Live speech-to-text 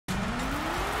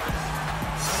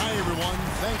Hi, everyone.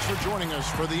 Thanks for joining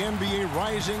us for the NBA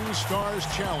Rising Stars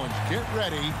Challenge. Get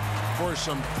ready for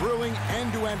some thrilling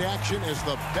end-to-end action as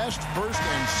the best first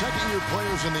and second-year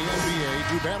players in the NBA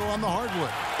do battle on the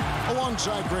hardwood.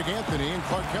 Alongside Greg Anthony and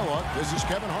Clark Kellogg, this is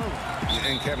Kevin Harlan.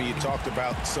 And Kevin, you talked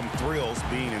about some thrills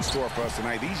being in store for us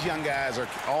tonight. These young guys are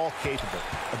all capable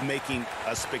of making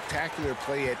a spectacular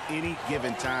play at any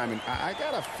given time. And I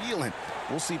got a feeling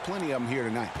we'll see plenty of them here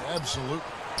tonight. Absolutely.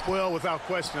 Well, without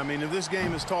question. I mean, if this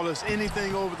game has taught us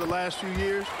anything over the last few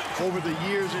years, over the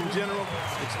years in general,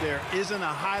 it's there isn't a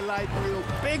highlight reel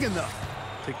big enough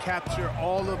to capture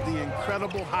all of the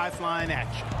incredible high-flying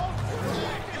action.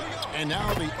 And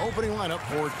now the opening lineup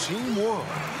for Team World.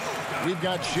 We've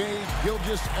got Shai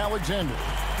Gilgeous-Alexander,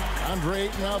 Andre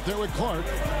Ayton out there with Clark.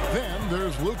 Then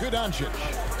there's Luka Doncic,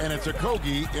 and it's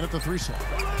Okogie in at the 3 set.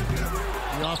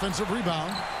 The offensive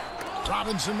rebound.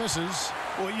 Robinson misses.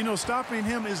 Well, you know, stopping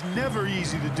him is never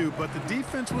easy to do, but the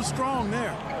defense was strong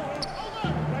there.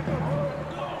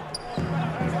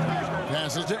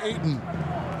 Passes to Ayton.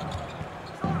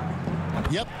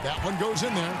 Yep, that one goes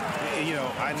in there. You know,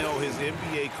 I know his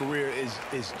NBA career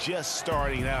is just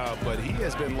starting out, but he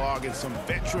has been logging some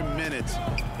veteran minutes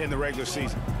in the regular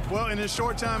season. Well, in his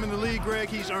short time in the league, Greg,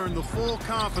 he's earned the full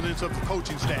confidence of the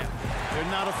coaching staff.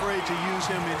 They're not afraid to use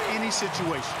him in any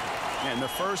situation. And the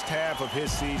first half of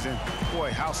his season,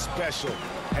 boy, how special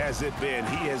has it been?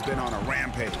 He has been on a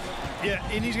rampage. Yeah,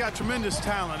 and he's got tremendous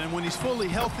talent. And when he's fully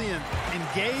healthy and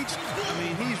engaged, I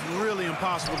mean, he's really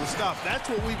impossible to stop. That's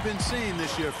what we've been seeing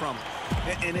this year from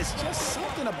him. And it's just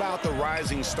something about the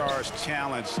Rising Stars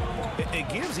Challenge. It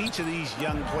gives each of these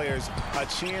young players a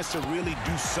chance to really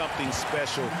do something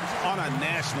special on a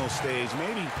national stage,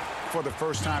 maybe for the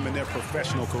first time in their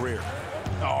professional career.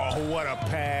 Oh, what a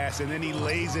pass. And then he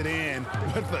lays it in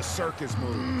with the circus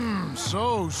move.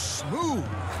 So smooth.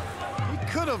 He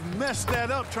could have messed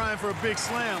that up trying for a big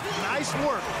slam. Nice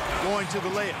work going to the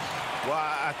layup. Well,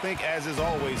 I think, as is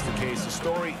always the case, the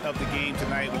story of the game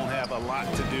tonight won't have a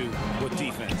lot to do with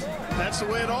defense. That's the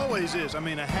way it always is. I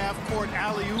mean, a half-court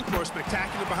alley-oop or a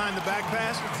spectacular behind-the-back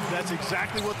pass, that's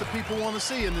exactly what the people want to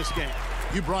see in this game.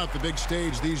 You brought the big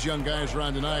stage these young guys are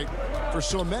on tonight. For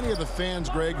so many of the fans,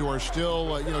 Greg, who are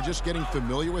still, just getting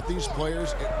familiar with these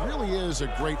players, it really is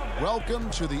a great welcome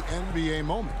to the NBA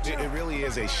moment. It really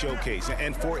is a showcase.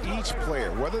 And for each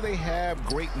player, whether they have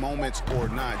great moments or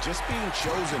not, just being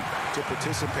chosen to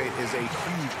participate is a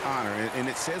huge honor. And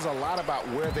it says a lot about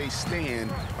where they stand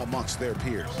amongst their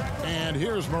peers. And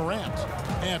here's Morant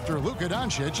after Luka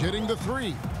Doncic hitting the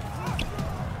 3.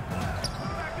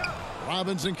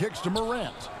 Robinson kicks to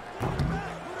Morant.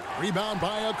 Rebound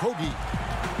by Okogie.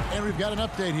 And we've got an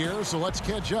update here, so let's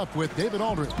catch up with David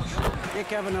Aldridge. Yeah,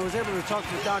 Kevin, I was able to talk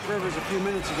to Doc Rivers a few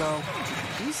minutes ago.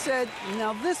 He said,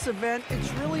 now this event,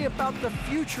 it's really about the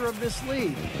future of this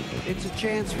league. It's a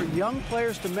chance for young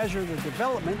players to measure their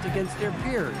development against their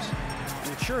peers.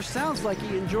 And it sure sounds like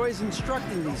he enjoys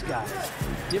instructing these guys,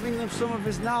 giving them some of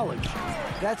his knowledge.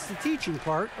 That's the teaching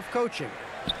part of coaching.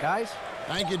 Guys?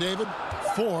 Thank you, David.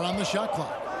 4 on the shot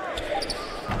clock.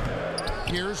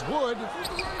 Here's Wood.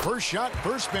 First shot,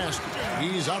 first basket.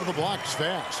 He's out of the blocks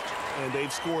fast. And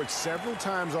they've scored several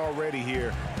times already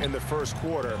here in the first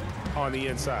quarter on the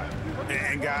inside.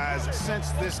 And guys,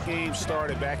 since this game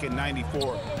started back in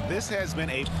 '94, this has been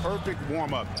a perfect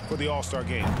warm-up for the All-Star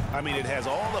game. I mean, it has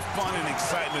all the fun and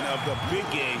excitement of the big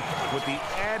game with the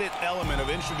added element of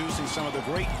introducing some of the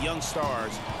great young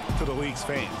stars to the league's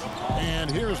fans.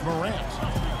 And here's Morant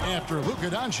after Luka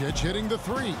Doncic hitting the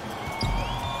 3.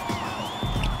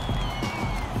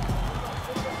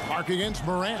 Mark against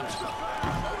Morant.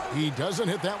 He doesn't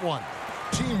hit that one.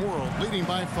 Team World leading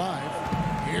by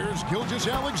 5. Here's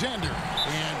Gilgeous-Alexander.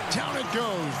 And down it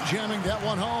goes, jamming that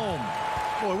one home.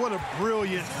 Boy, what a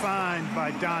brilliant find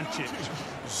by Doncic.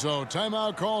 So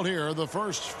timeout called here, the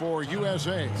first for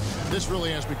USA. This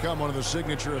really has become one of the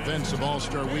signature events of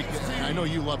All-Star Weekend. I know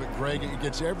you love it, Greg. It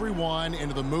gets everyone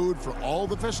into the mood for all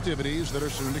the festivities that are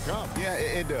soon to come. Yeah,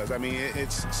 it does. I mean,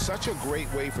 it's such a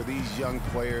great way for these young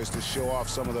players to show off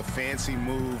some of the fancy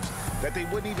moves that they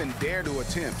wouldn't even dare to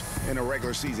attempt in a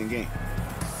regular season game.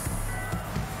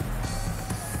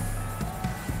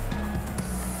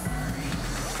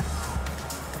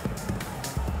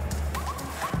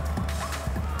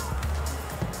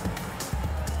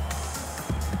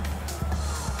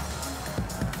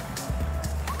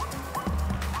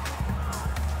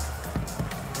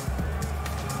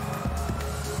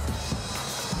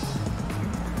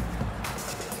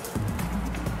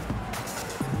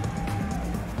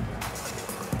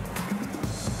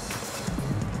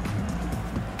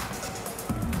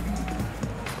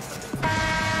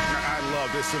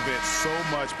 love this event so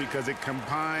much because it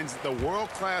combines the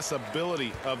world-class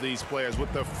ability of these players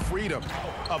with the freedom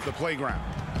of the playground.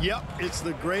 Yep, it's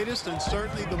the greatest and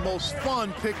certainly the most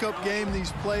fun pickup game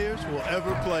these players will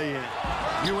ever play in.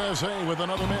 USA with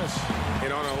another miss.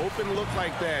 And on an open look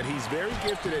like that, he's very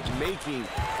gifted at making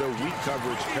the weak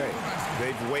coverage pay.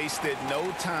 They've wasted no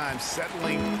time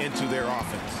settling into their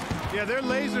offense. Yeah, they're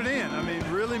lasered in. I mean,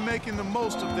 really making the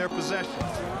most of their possessions.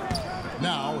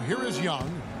 Now, here is Young.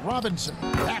 Robinson.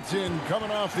 That's in, coming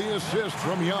off the assist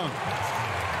from Young.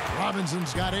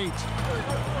 Robinson's got 8.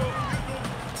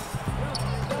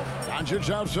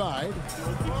 Doncic outside.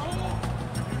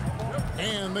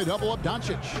 And they double up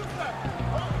Doncic.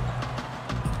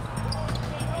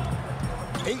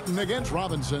 Ayton against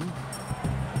Robinson.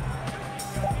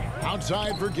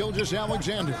 Outside for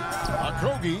Gilgeous-Alexander.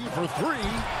 Okogie for 3.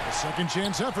 A second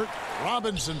chance effort.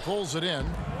 Robinson pulls it in.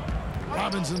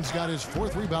 Robinson's got his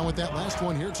 4th rebound with that last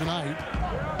one here tonight.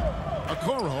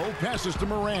 Okoro passes to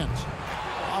Morant.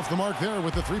 Off the mark there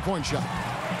with the 3-point shot.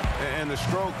 And the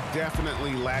stroke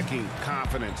definitely lacking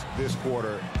confidence this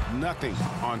quarter. Nothing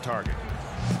on target.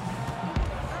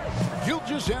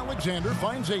 Gilgeous-Alexander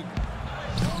finds 8.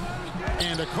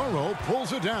 And Okoro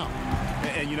pulls it down.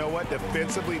 And you know what?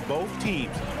 Defensively, both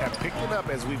teams have picked it up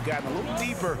as we've gotten a little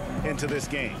deeper into this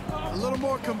game. A little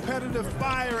more competitive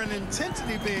fire and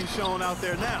intensity being shown out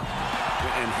there now.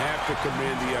 And have to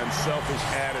commend the unselfish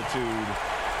attitude.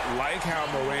 Like how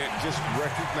Morant just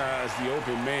recognized the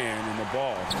open man and the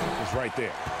ball was right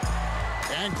there.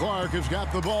 And Clark has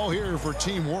got the ball here for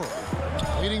Team World.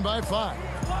 Leading by 5.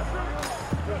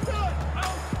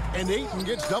 And Ayton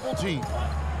gets double teamed.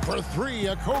 For 3,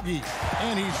 Okogie.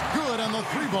 And he's good on the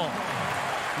 3-ball.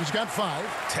 He's got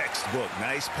 5. Textbook.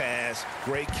 Nice pass.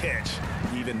 Great catch.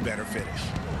 Even better finish.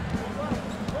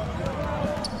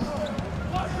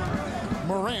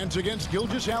 Morant against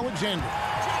Gilgeous-Alexander.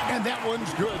 And that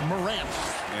one's good. Morant.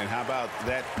 And how about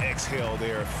that exhale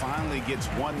there? Finally gets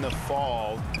one to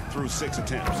fall through 6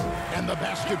 attempts. And the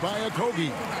basket by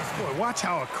Okogie. Boy, watch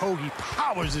how Okogie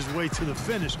powers his way to the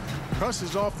finish.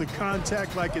 Crosses off the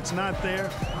contact like it's not there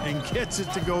and gets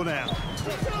it to go down.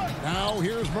 Now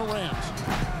here's Morant.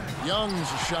 Young's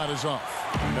shot is off.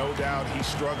 No doubt he's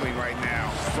struggling right now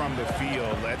from the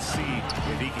field. Let's see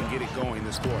if he can get it going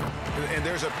this quarter. And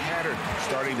there's a pattern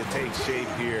starting to take shape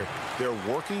here. They're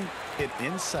working it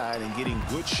inside and getting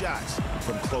good shots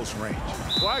from close range.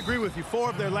 Well, I agree with you. 4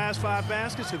 of their last 5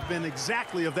 baskets have been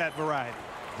exactly of that variety.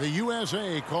 The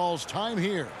USA calls time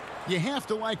here. You have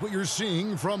to like what you're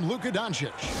seeing from Luka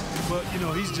Doncic. But, you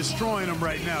know, he's destroying them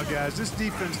right now, guys. This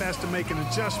defense has to make an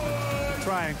adjustment to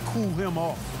try and cool him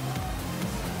off.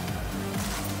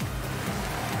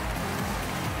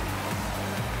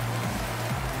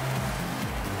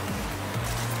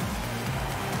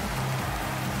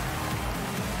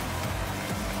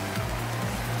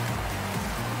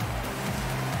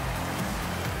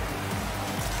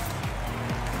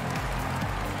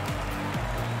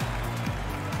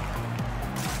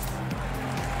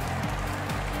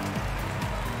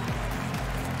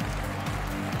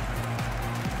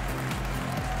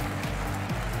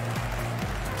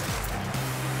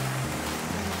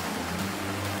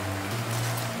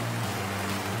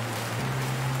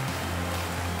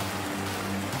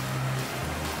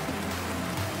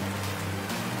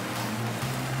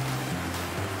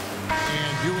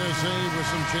 USA with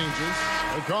some changes.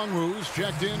 Okongwu's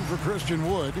checked in for Christian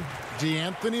Wood.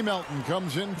 DeAnthony Melton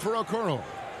comes in for Okoro.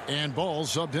 And Ball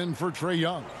subbed in for Trae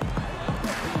Young.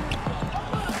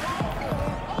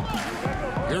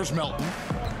 Here's Melton.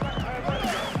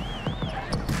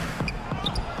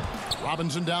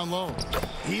 Robinson down low.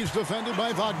 He's defended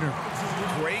by Wagner.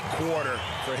 Great quarter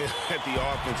for him at the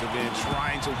offensive end,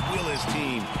 trying to will his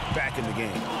team back in the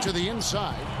game. To the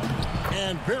inside.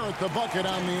 And Barrett the bucket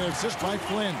on the assist by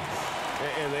Flynn.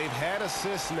 And they've had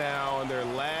assists now on their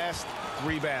last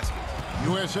 3 baskets.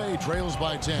 USA trails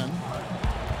by 10.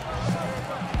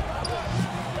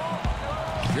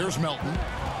 Here's Melton.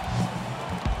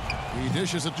 He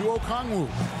dishes it to Okongwu.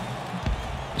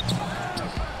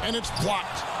 And it's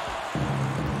blocked.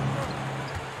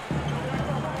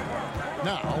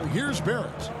 Now, here's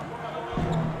Barrett.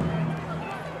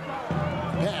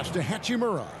 Pass to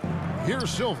Hachimura. Here's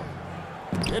Silva.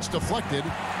 It's deflected.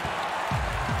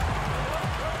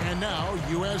 And now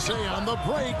USA on the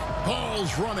break.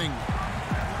 Ball's running.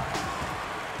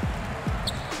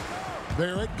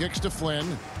 Barrett kicks to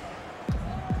Flynn.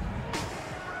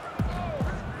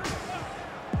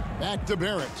 Back to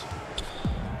Barrett.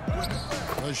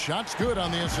 The shot's good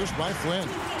on the assist by Flynn.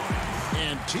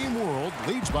 And Team World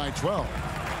leads by 12.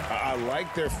 I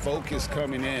like their focus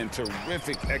coming in.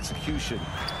 Terrific execution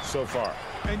so far.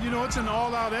 And, you know, it's an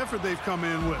all-out effort they've come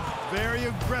in with. Very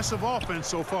aggressive offense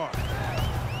so far.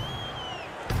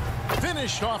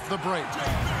 Finished off the break.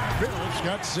 Barrett's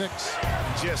got 6.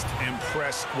 Just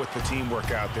impressed with the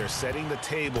teamwork out there, setting the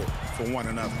table for one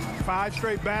another. 5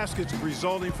 straight baskets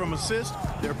resulting from assists.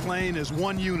 They're playing as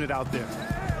one unit out there.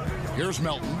 Here's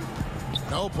Melton.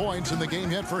 No points in the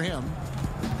game yet for him.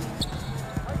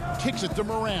 Kicks it to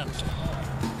Morant.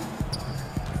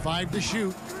 5 to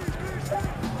shoot.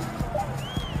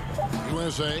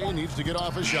 USA needs to get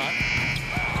off a shot.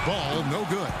 Ball no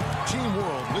good. Team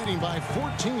World leading by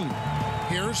 14.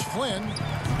 Here's Flynn.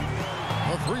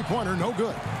 A three-pointer no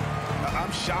good.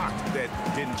 I'm shocked that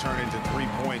didn't turn into 3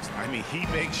 points. I mean, he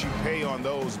makes you pay on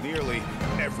those nearly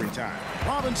every time.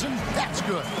 Robinson, that's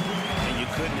good. And you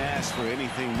couldn't ask for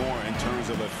anything more in terms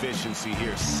of efficiency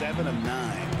here. 7 of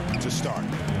 9 to start.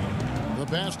 The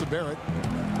pass to Barrett.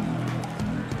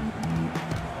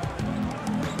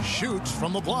 Shoots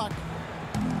from the block.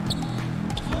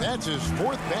 That's his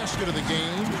 4th basket of the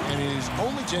game, and he's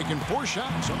only taken 4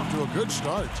 shots. Off to a good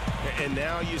start. And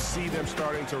now you see them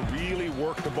starting to really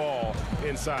work the ball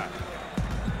inside.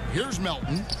 Here's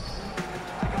Melton.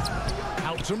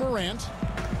 Out to Morant.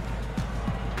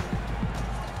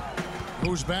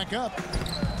 Goes back up.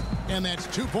 And that's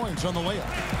 2 points on the layup.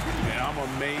 And I'm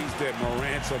amazed at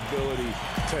Morant's ability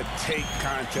to take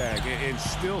contact and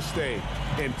still stay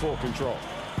in full control.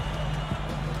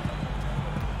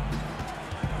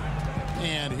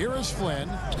 And here is Flynn.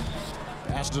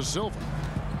 Pass to Silva.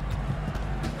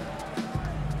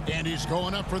 And he's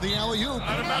going up for the alley-oop.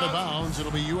 Out of bounds.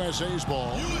 It'll be USA's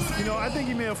ball. You know, I think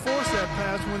he may have forced that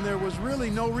pass when there was really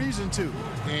no reason to.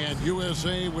 And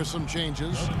USA with some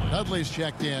changes. Dudley's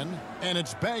checked in. And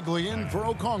it's Bagley in for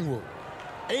Okongwu.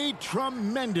 A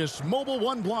tremendous Mobile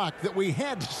One block that we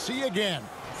had to see again.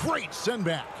 Great send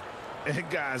back. And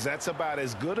guys, that's about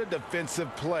as good a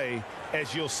defensive play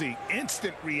as you'll see.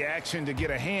 Instant reaction to get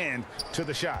a hand to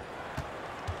the shot.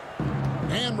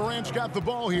 And Morant's got the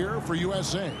ball here for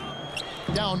USA.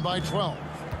 Down by 12.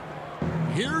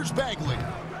 Here's Bagley.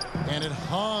 And it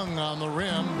hung on the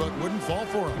rim but wouldn't fall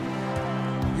for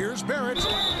him. Here's Barrett.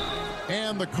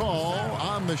 And the call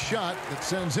on the shot that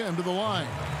sends him to the line.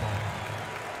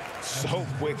 So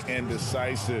quick and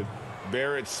decisive.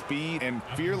 Barrett's speed and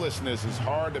fearlessness is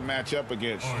hard to match up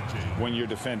against when you're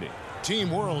defending.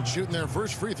 Team World shooting their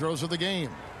first free throws of the game.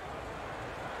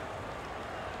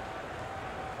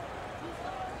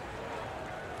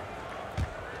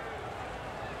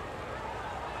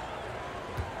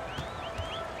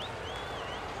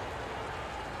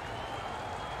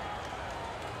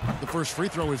 The first free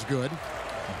throw is good.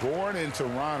 Born in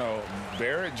Toronto,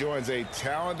 Barrett joins a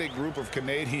talented group of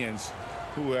Canadians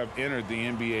who have entered the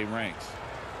NBA ranks.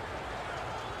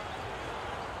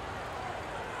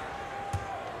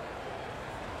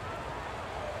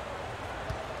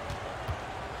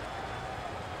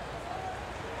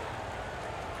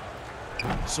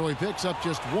 So he picks up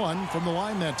just 1 from the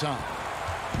line that time.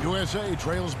 USA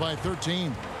trails by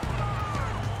 13.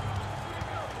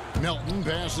 Melton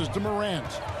passes to Morant.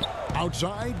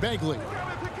 Outside, Bagley.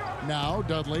 Now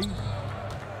Dudley.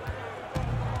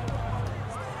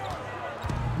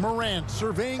 Morant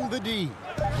surveying the D.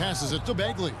 Passes it to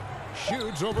Bagley.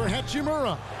 Shoots over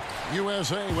Hachimura.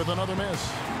 USA with another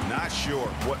miss. Not sure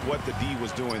what the D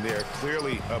was doing there.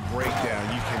 Clearly a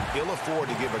breakdown. You can ill afford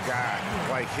to give a guy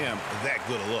like him that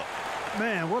good a look.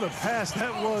 Man, what a pass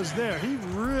that was there. He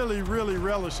really, really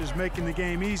relishes making the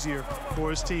game easier for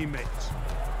his teammates.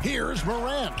 Here's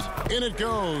Morant. In it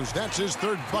goes. That's his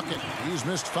 3rd bucket. He's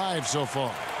missed 5 so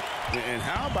far. And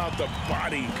how about the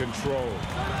body control?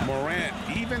 Morant,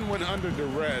 even when under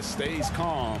duress, stays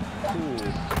calm, cool,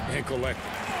 and collected.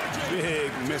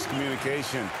 Big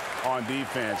miscommunication on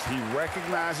defense. He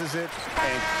recognizes it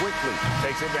and quickly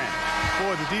takes advantage.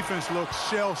 Boy, the defense looks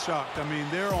shell-shocked. I mean,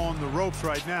 they're on the ropes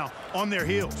right now, on their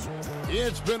heels.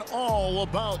 It's been all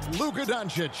about Luka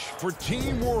Doncic for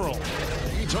Team World.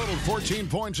 He totaled 14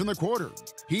 points in the quarter.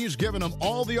 He's given them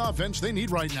all the offense they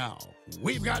need right now.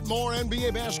 We've got more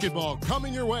NBA basketball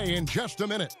coming your way in just a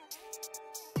minute.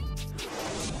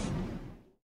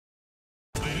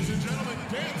 Ladies and gentlemen,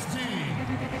 dance team.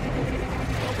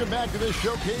 Welcome back to this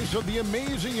showcase of the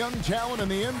amazing young talent in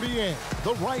the NBA,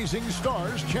 the Rising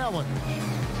Stars Challenge.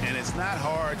 And it's not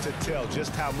hard to tell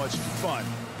just how much fun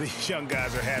these young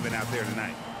guys are having out there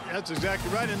tonight. That's exactly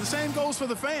right. And the same goes for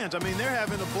the fans. I mean, they're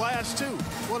having a blast, too.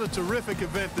 What a terrific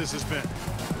event this has been.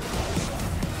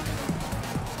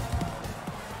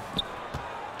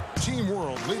 Team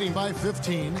World leading by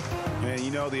 15. And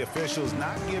you know, the officials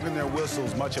not giving their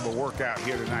whistles much of a workout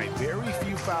here tonight. Very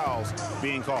few fouls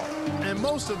being called. And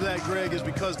most of that, Greg, is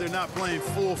because they're not playing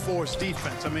full force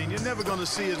defense. I mean, you're never going to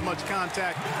see as much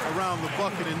contact around the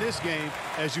bucket in this game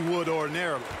as you would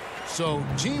ordinarily. So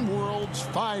Team World's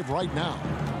 5 right now.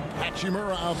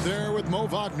 Hachimura out there with Mo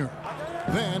Wagner.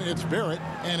 Then it's Barrett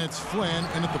and it's Flynn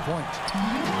in at the point.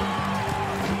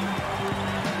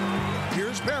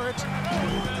 Here's Barrett.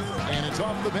 And it's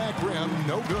off the back rim.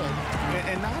 No good.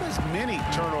 And not as many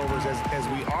turnovers as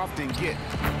we often get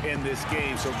in this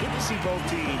game. So good to see both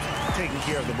teams taking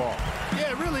care of the ball.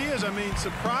 Yeah, it really is. I mean,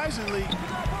 surprisingly,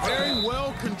 very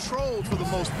well controlled for the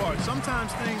most part.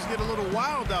 Sometimes things get a little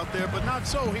wild out there, but not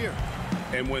so here.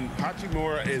 And when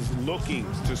Hachimura is looking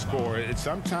to score, it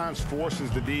sometimes forces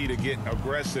the D to get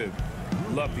aggressive.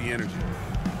 Love the energy.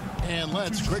 And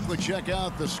let's quickly check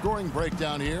out the scoring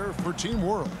breakdown here for Team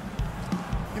World.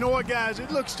 You know what, guys?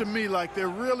 It looks to me like they're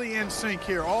really in sync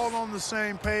here, all on the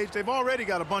same page. They've already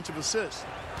got a bunch of assists.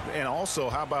 And also,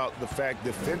 how about the fact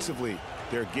defensively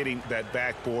they're getting that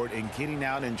backboard and getting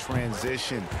out in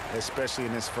transition, especially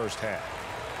in this first half.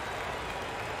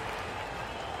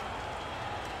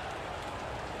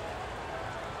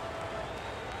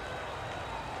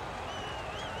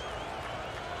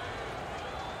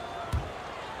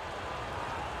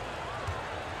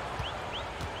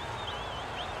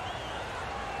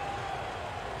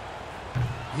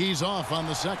 He's off on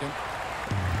the second.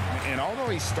 And although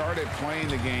he started playing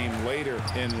the game later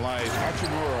in life,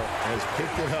 Hachimura has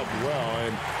picked it up well,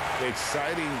 and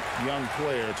exciting young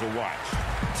player to watch.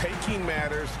 Taking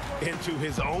matters into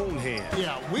his own hands.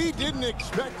 Yeah, we didn't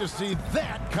expect to see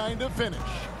that kind of finish.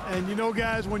 And you know,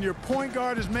 guys, when your point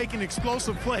guard is making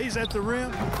explosive plays at the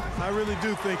rim, I really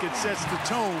do think it sets the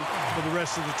tone for the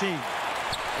rest of the team.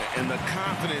 And the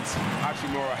confidence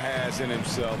Hachimura has in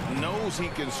himself, knows he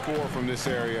can score from this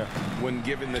area when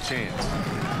given the chance.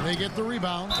 They get the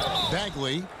rebound.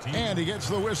 Bagley, and he gets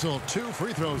the whistle. 2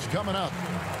 free throws coming up.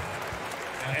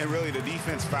 And really the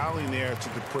defense fouling there to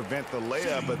prevent the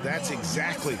layup, but that's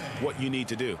exactly what you need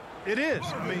to do. It is.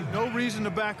 I mean, no reason to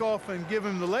back off and give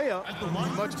him the layup.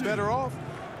 Much better off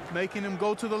making him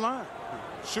go to the line.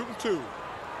 Shooting 2.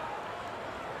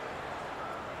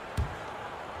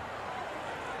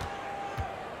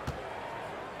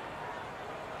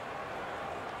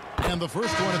 And the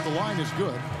first one at the line is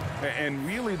good. And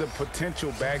really the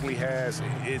potential Bagley has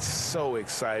is so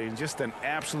exciting. Just an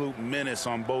absolute menace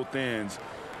on both ends.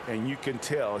 And you can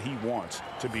tell he wants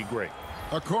to be great.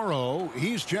 Okoro,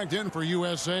 he's checked in for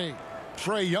USA.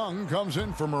 Trae Young comes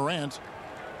in for Morant.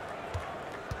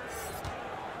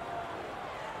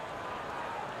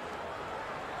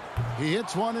 He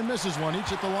hits one and misses one,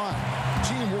 each at the line.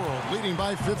 Team World leading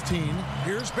by 15.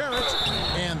 Here's Barrett.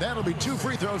 And that'll be 2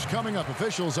 free throws coming up.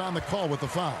 Officials on the call with the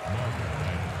foul.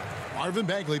 Marvin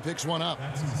Bagley picks one up.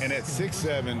 And at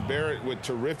 6'7", Barrett with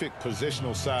terrific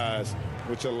positional size,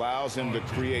 which allows him to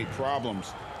create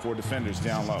problems for defenders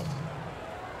down low.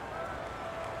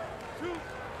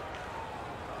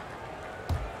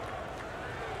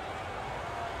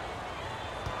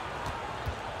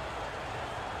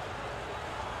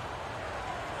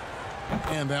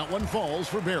 And that one falls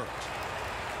for Barrett.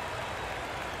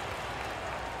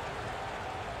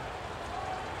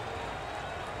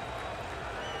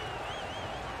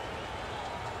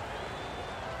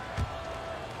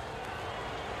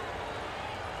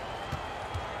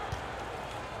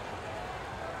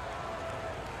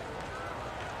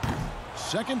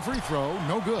 Second free throw,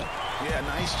 no good. Yeah,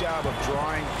 nice job of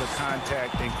drawing the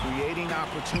contact and creating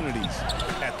opportunities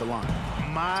at the line.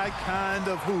 My kind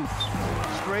of hoop.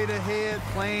 Straight ahead,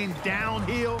 playing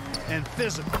downhill, and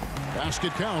physical.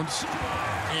 Basket counts.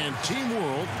 And Team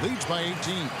World leads by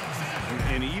 18.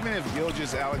 And even if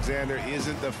Gilgeous-Alexander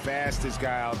isn't the fastest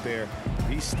guy out there,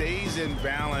 he stays in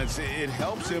balance. It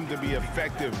helps him to be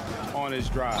effective on his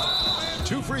drive.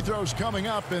 2 free throws coming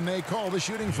up, and they call the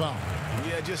shooting foul.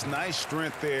 Yeah, just nice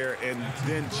strength there, and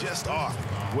then just off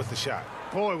with the shot.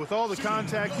 Boy, with all the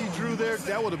contact he drew there,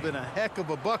 that would have been a heck of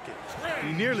a bucket.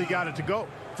 He nearly got it to go.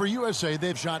 For USA,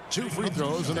 they've shot 2 free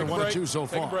throws, and they're 1 of 2 so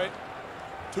far. Take a break.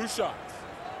 2 shots.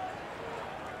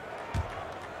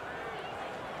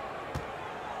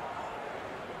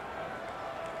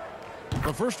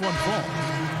 The first one falls.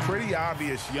 Pretty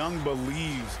obvious Young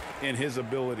believes in his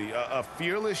ability. A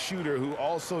fearless shooter who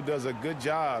also does a good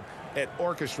job at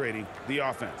orchestrating the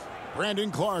offense.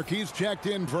 Brandon Clark, he's checked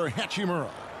in for Hachimura.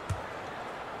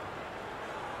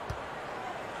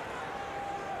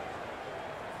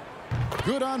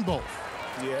 Good on both.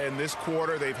 Yeah, in this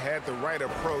quarter, they've had the right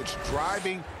approach,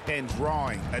 driving and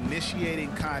drawing,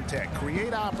 initiating contact,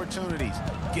 create opportunities,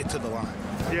 get to the line.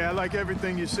 Yeah, I like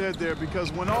everything you said there,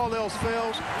 because when all else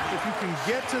fails, if you can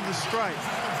get to the strike,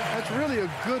 that's really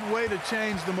a good way to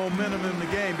change the momentum in the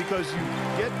game, because you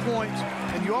get points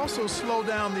and you also slow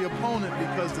down the opponent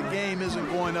because the game isn't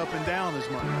going up and down as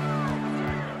much.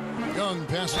 Young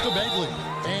passes to Bagley,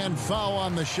 and foul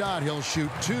on the shot. He'll shoot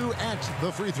 2 at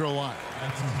the free throw line.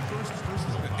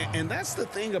 And that's the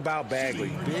thing about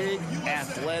Bagley. Big,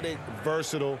 athletic,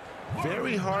 versatile,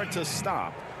 very hard to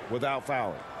stop without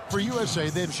fouling. For USA,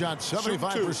 they've shot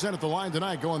 75% at the line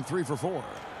tonight, going 3 for 4.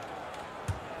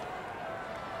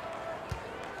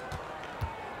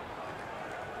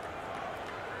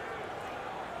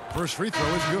 First free throw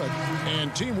is good.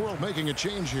 And Team World making a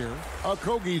change here.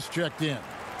 Okogie's checked in.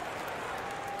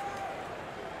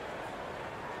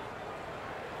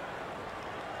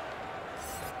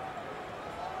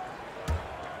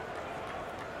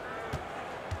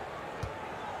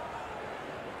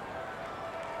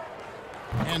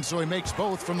 And so he makes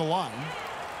both from the line.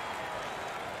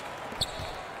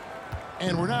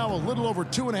 And we're now a little over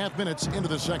 2.5 minutes into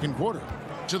the second quarter.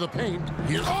 To the paint.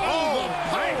 Here's the power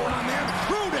on the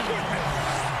intruder.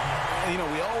 You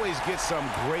know, we always get some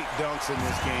great dunks in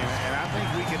this game, and I think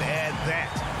we can add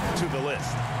that to the list.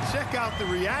 Check out the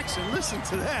reaction. Listen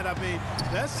to that. I mean,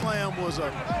 that slam was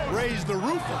a raise the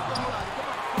roof.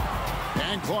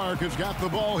 And Clark has got the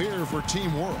ball here for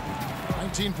Team World.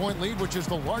 19-point lead, which is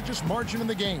the largest margin in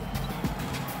the game.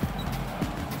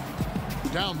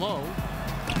 Down low.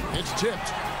 It's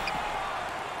tipped.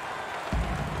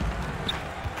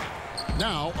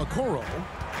 Now, Okoro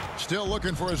still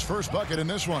looking for his first bucket in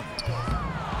this one.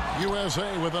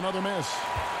 USA with another miss.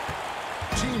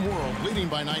 Team World leading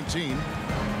by 19.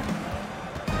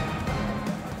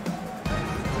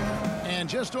 And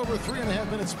just over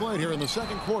 3.5 minutes played here in the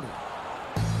second quarter.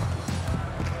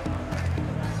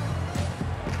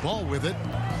 Ball with it.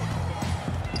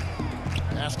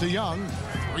 Pass to Young.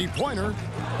 Three-pointer.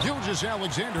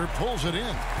 Gilgeous-Alexander pulls it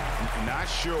in. Not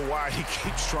sure why he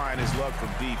keeps trying his luck from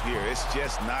deep here. It's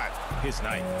just not his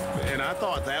night. And I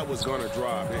thought that was going to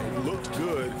drop. It looked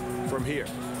good from here.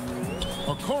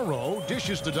 Okoro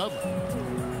dishes to Dudley.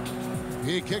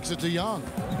 He kicks it to Young.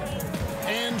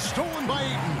 And stolen by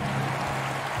Ayton.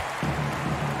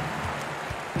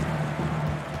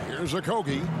 Here's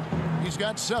Okogie. He's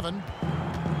got 7.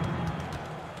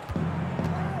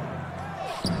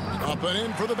 Up and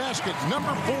in for the basket.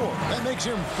 Number 4. That makes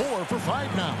him 4 for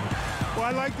 5 now. Well,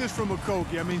 I like this from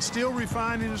Okogie. I mean, still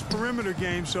refining his perimeter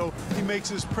game, so he makes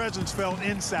his presence felt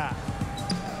inside.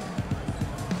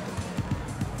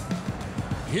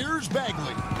 Here's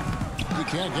Bagley. He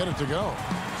can't get it to go.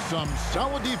 Some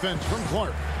solid defense from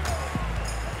Clark.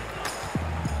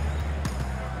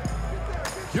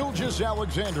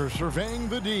 Gilgeous-Alexander surveying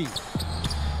the D.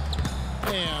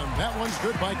 And that one's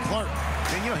good by Clark.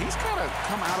 And, you know, he's kind of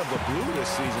come out of the blue this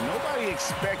season. Nobody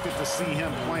expected to see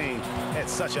him playing at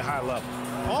such a high level.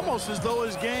 Almost as though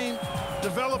his game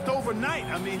developed overnight.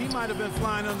 I mean, he might have been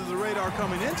flying under the radar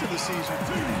coming into the season,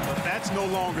 but that's no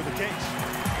longer the case.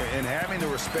 And having to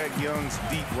respect Young's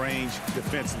deep range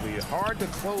defensively, it's hard to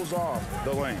close off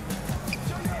the lane.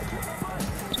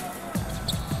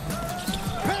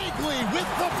 Bagley with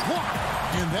the block.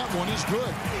 And that one is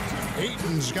good.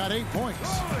 Ayton's got 8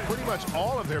 points. Pretty much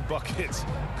all of their buckets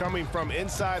coming from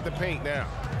inside the paint now.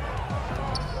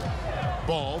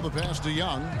 Ball, the pass to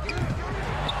Young.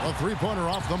 A three-pointer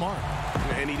off the mark.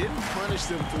 And he didn't punish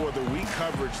them for the weak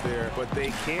coverage there, but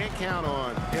they can't count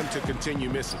on him to continue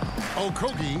missing.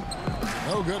 Okogie,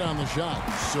 no good on the shot.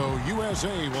 So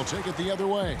USA will take it the other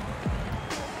way.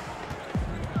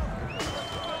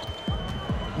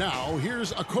 Now,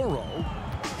 here's Okoro.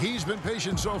 He's been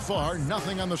patient so far.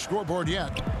 Nothing on the scoreboard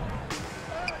yet.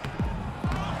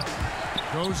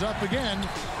 Goes up again.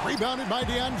 Rebounded by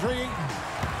DeAndre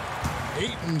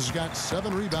Ayton. Ayton's got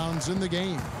 7 rebounds in the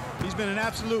game. He's been an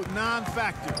absolute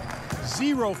non-factor.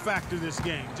 0 factor this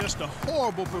game. Just a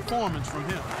horrible performance from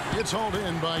him. It's hauled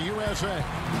in by USA.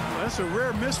 Well, that's a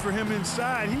rare miss for him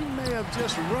inside. He may have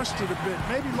just rushed it a bit.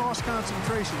 Maybe lost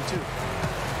concentration, too.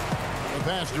 The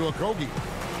pass to Okogie.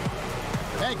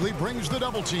 Bagley brings the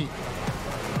double team.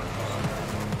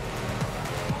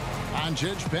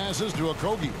 Doncic passes to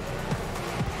Okogie.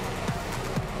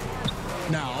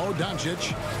 Now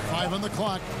Doncic, 5 on the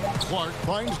clock. Clark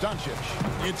finds Doncic.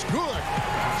 It's good.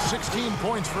 16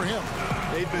 points for him.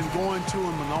 They've been going to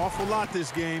him an awful lot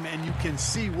this game, and you can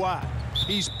see why.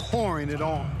 He's pouring it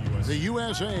on. The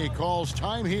USA calls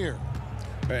time here.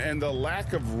 And the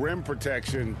lack of rim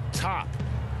protection, top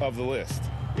of the list.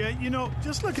 Yeah, you know,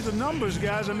 just look at the numbers,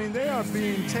 guys. I mean, they are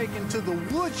being taken to the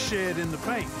woodshed in the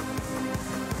paint.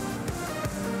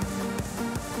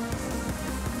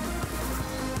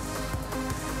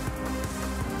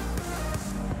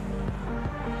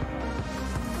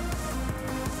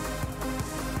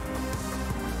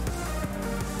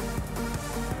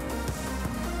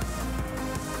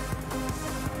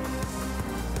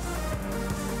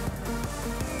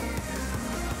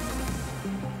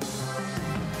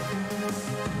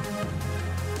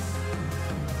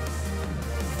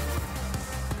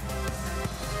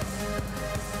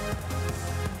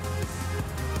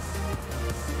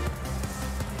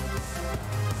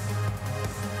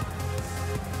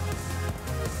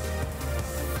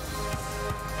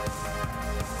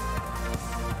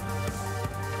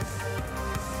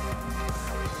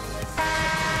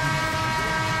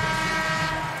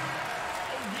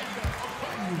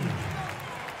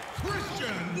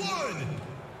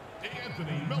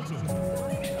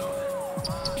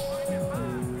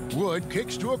 Wood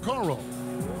kicks to Okoro.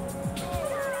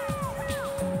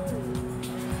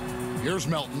 Here's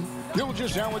Melton.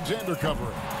 Gilgeous-Alexander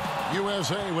covering.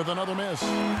 USA with another miss.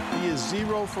 He is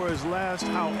 0 for his last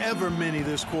however many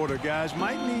this quarter, guys.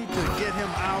 Might need to get him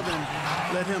out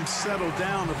and let him settle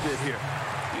down a bit here.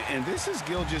 And this is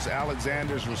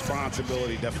Gilgeous-Alexander's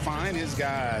responsibility to find his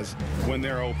guys when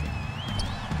they're open.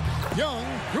 Young,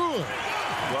 good.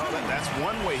 Well, that's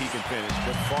one way he can finish,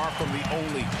 but far from the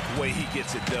only way he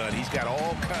gets it done. He's got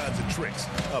all kinds of tricks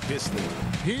up his sleeve.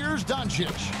 Here's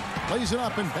Doncic. Plays it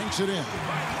up and banks it in.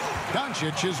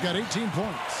 Doncic has got 18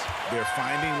 points. They're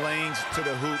finding lanes to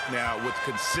the hoop now with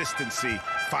consistency.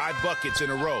 5 buckets in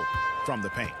a row from the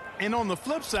paint. And on the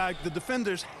flip side, the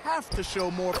defenders have to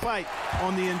show more fight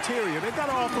on the interior. They've got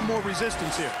to offer more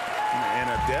resistance here. And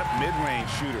a depth mid-range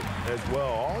shooter as well.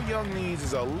 All Young needs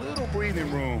is a little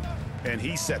breathing room, and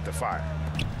he set the fire.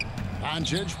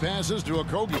 Doncic passes to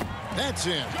Okogie. That's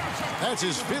in. That's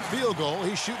his 5th field goal.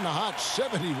 He's shooting a hot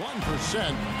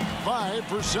 71%, 5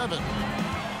 for 7.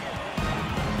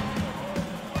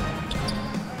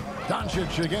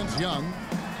 Doncic against Young.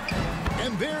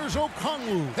 And there's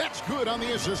Okongwu. That's good on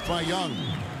the assist by Young.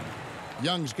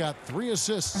 Young's got 3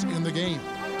 assists in the game.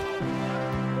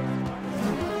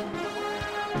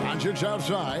 Doncic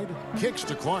outside. Kicks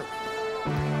to Clark.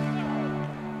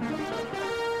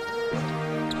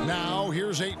 Now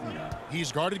here's Ayton.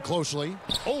 He's guarded closely.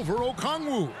 Over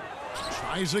Okongwu.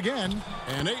 Tries again.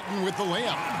 And Ayton with the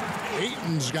layup.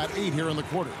 Ayton's got 8 here in the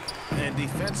quarter. And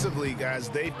defensively, guys,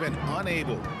 they've been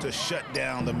unable to shut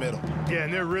down the middle. Yeah,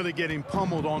 and they're really getting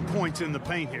pummeled on points in the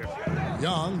paint here.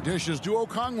 Young dishes to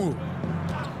Okongwu.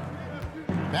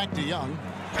 Back to Young.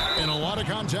 And a lot of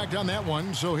contact on that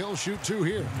one, so he'll shoot 2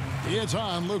 here. It's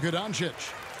on Luka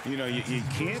Doncic. You know, you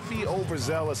can't be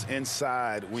overzealous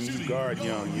inside when you guard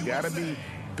Young. You got to be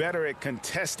better at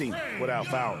contesting without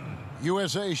fouling.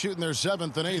 USA shooting their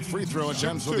 7th and 8th free throw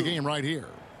attempts for the game right here.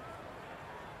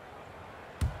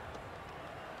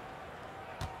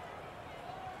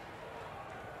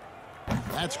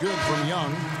 That's good from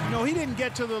Young. You know, he didn't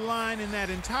get to the line in that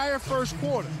entire first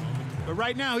quarter. But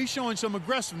right now, he's showing some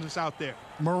aggressiveness out there.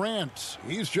 Morant,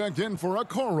 he's checked in for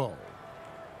Okoro.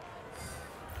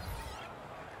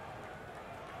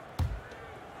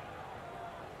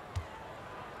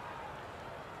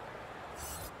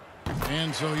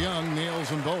 And so Young nails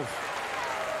them both.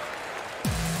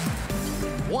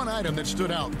 One item that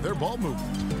stood out, their ball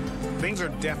movement. Things are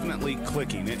definitely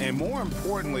clicking, and more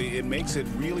importantly, it makes it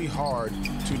really hard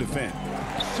to defend.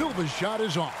 Silva's shot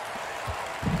is off.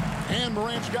 And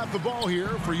Morant's got the ball here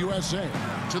for USA.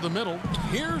 To the middle,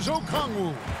 here's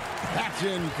Okongwu. That's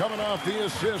in, coming off the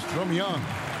assist from Young.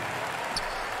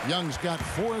 Young's got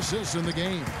 4 assists in the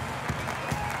game.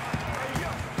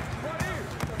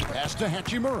 Pass to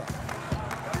Hachimura.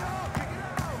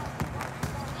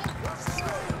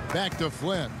 Back to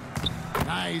Flynn.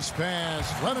 Nice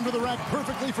pass. Led him to the rack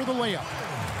perfectly for the layup.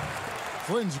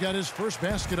 Flynn's got his first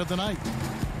basket of the night.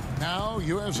 Now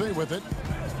USA with it.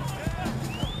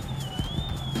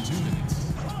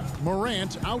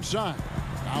 Morant outside.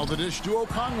 Now the dish to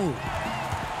Okongwu.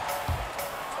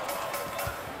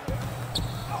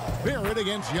 Barrett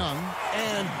against Young.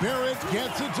 And Barrett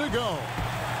gets it to go.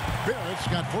 Barrett's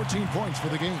got 14 points for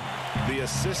the game. The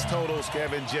assist totals,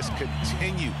 Kevin, just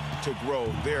continue to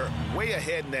grow. They're way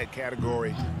ahead in that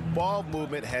category. Ball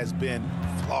movement has been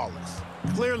flawless.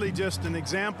 Clearly just an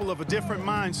example of a different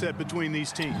mindset between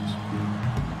these teams.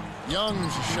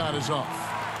 Young's shot is off.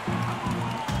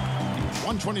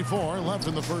 1:24 left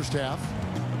in the first half.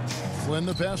 Flynn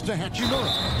the pass to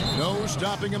Hachimura. No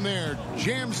stopping him there.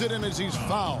 Jams it in as he's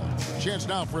fouled. Chance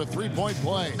now for a 3-point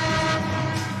play.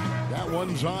 That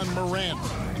one's on Morant.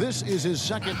 This is his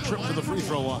second trip to the free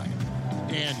throw line.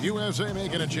 And USA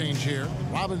making a change here.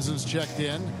 Robinson's checked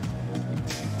in.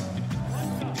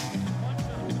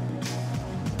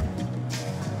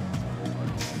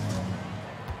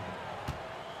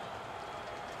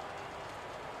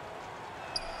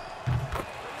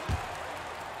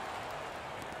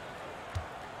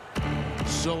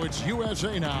 So it's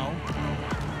USA now.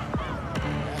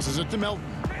 Passes it to Melton.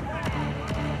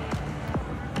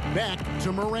 Back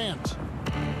to Morant.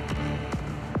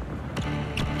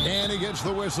 And he gets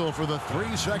the whistle for the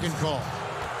 3-second call.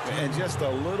 And just a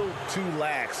little too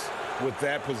lax with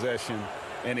that possession,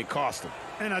 and it cost him.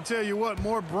 And I tell you what,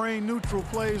 more brain-neutral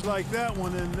plays like that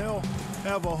one, and they'll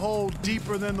have a hole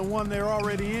deeper than the one they're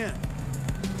already in.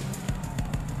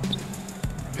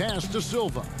 Pass to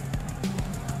Silva.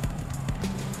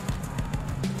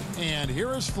 And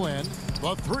here is Flynn.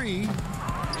 The three.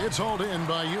 It's hauled in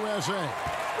by USA.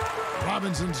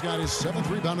 Robinson's got his 7th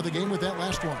rebound of the game with that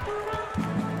last one.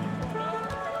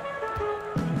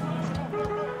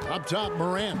 Up top,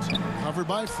 Morant. Covered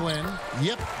by Flynn.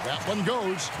 Yep, that one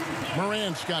goes.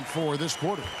 Morant's got 4 this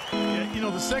quarter. Yeah, you know,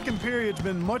 the second period's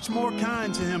been much more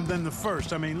kind to him than the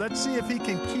first. I mean, let's see if he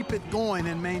can keep it going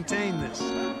and maintain this.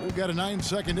 We've got a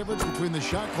 9-second difference between the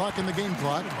shot clock and the game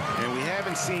clock. And we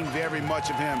haven't seen very much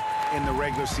of him in the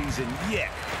regular season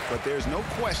yet. But there's no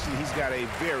question he's got a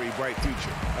very bright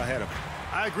future ahead of him.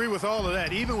 I agree with all of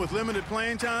that. Even with limited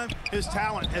playing time, his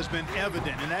talent has been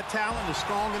evident. And that talent is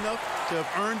strong enough to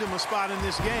have earned him a spot in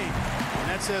this game. And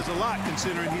that says a lot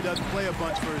considering he doesn't play a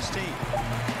bunch for his team.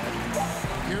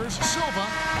 Here's Silva.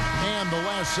 And the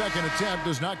last second attempt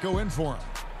does not go in for him.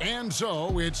 And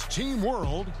so it's Team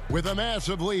World with a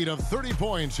massive lead of 30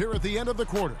 points here at the end of the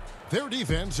quarter. Their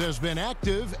defense has been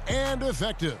active and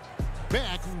effective.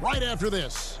 Back right after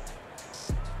this.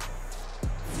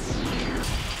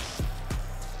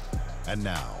 And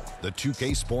now, the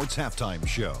 2K Sports Halftime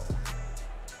Show.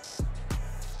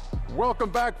 Welcome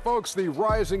back, folks. The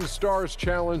Rising Stars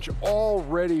Challenge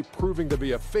already proving to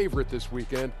be a favorite this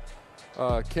weekend.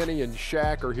 Kenny and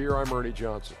Shaq are here. I'm Ernie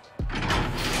Johnson.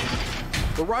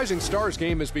 The Rising Stars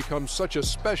game has become such a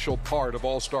special part of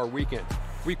All-Star Weekend.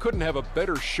 We couldn't have a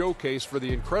better showcase for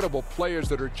the incredible players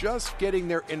that are just getting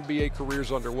their NBA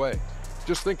careers underway.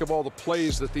 Just think of all the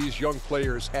plays that these young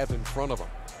players have in front of them.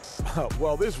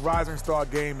 Well, this Rising Star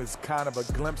game is kind of a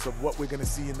glimpse of what we're going to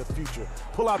see in the future.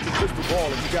 Pull out the crystal ball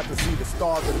and you got to see the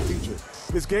stars of the future.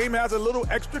 This game has a little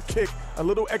extra kick, a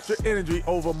little extra energy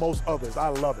over most others. I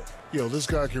love it. Yo, this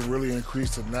guy can really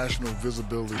increase the national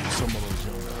visibility for some of those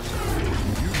young guys.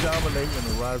 When you dominate in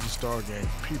the Rising Star game,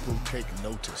 people take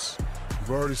notice.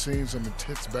 We've already seen some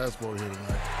intense basketball here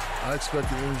tonight. I expect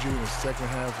the energy in the second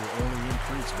half will only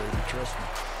increase, baby. Trust me.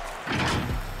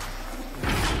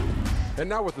 And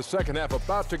now with the second half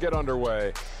about to get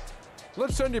underway,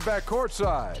 let's send you back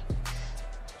courtside.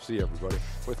 See you, everybody,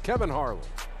 with Kevin Harlan.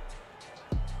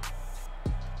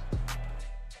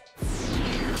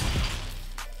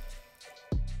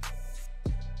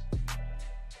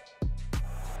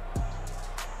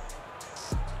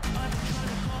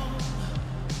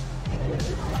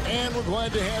 And we're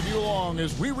glad to have you along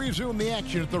as we resume the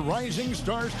action at the Rising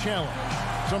Stars Challenge.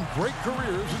 Some great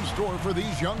careers in store for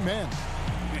these young men.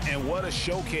 And what a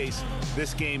showcase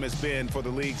this game has been for the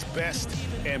league's best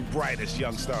and brightest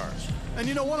young stars. And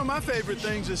you know, one of my favorite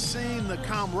things is seeing the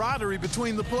camaraderie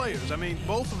between the players. I mean,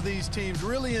 both of these teams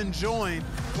really enjoying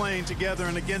playing together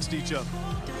and against each other.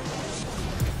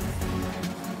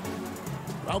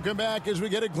 Welcome back as we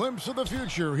get a glimpse of the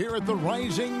future here at the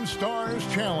Rising Stars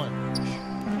Challenge.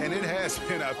 And it has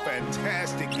been a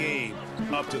fantastic game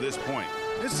up to this point.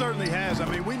 It certainly has. I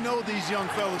mean, we know these young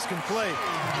fellas can play,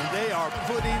 and they are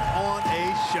putting on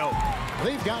a show.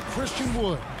 They've got Christian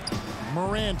Wood.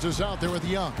 Morant is out there with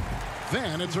Young.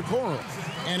 Then it's Okoro,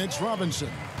 and it's Robinson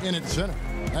in at center.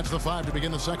 That's the 5 to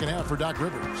begin the second half for Doc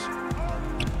Rivers.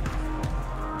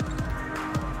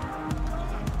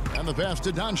 And the pass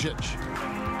to Doncic.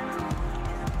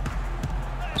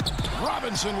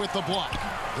 Robinson with the block.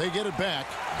 They get it back.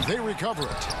 They recover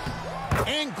it.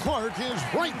 And Clark is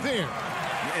right there.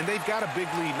 And they've got a big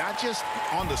lead, not just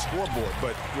on the scoreboard,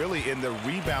 but really in the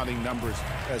rebounding numbers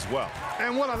as well.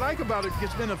 And what I like about it,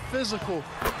 it's been a physical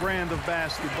brand of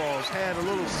basketball. It's had a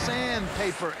little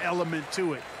sandpaper element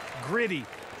to it, gritty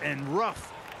and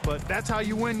rough, but that's how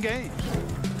you win games.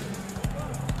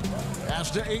 Pass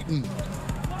to Ayton.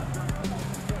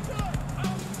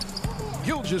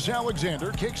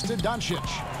 Gilgeous-Alexander kicks to Doncic.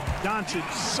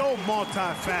 Doncic, so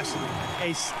multifaceted,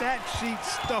 a stat sheet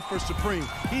stuffer supreme.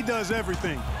 He does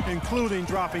everything, including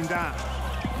dropping dimes.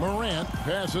 Morant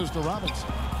passes to Robinson.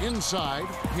 Inside,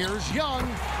 here's Young.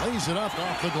 Lays it up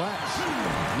off the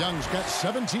glass. Young's got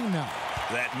 17 now.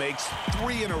 That makes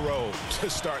 3 in a row to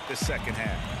start the second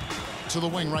half. To the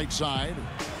wing right side,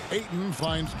 Ayton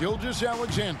finds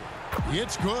Gilgeous-Alexander.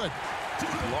 It's good.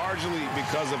 Largely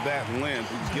because of that limp,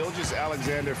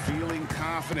 Gilgeous-Alexander feeling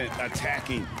confident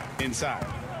attacking inside.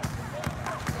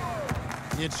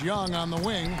 It's Young on the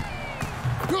wing.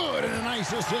 Good, and a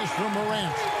nice assist from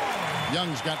Morant.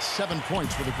 Young's got 7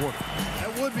 points for the quarter.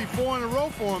 That would be 4 in a row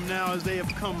for him now as they have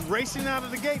come racing out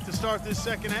of the gate to start this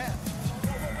second half.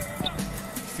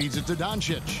 Feeds it to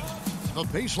Doncic. The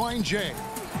baseline J.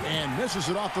 And misses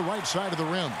it off the right side of the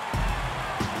rim.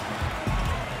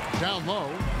 Down low.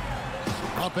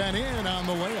 Up and in on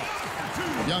the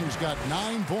layup. Young's got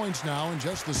 9 points now in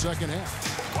just the second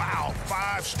half. Wow,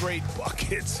 5 straight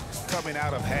buckets coming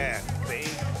out of half. They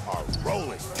are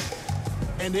rolling.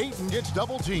 And Ayton gets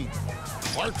double teamed.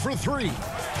 Clark for 3.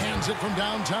 Hands it from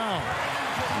downtown.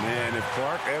 Man, if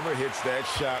Clark ever hits that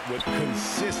shot with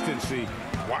consistency,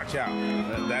 watch out.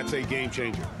 That's a game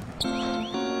changer.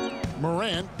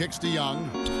 Morant kicks to Young.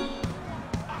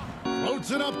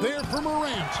 Floats it up there for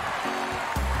Morant.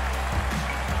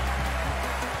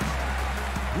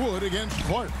 Wood against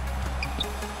Clark.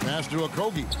 Pass to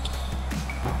Okogie.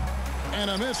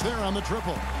 And a miss there on the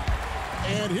triple.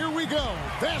 And here we go.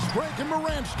 Fast break, and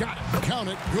Morant's got it. Count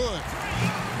it. Good.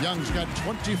 Young's got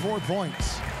 24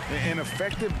 points. An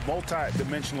effective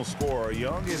multi-dimensional scorer.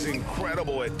 Young is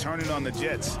incredible at turning on the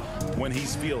Jets when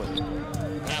he's feeling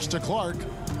it. Pass to Clark.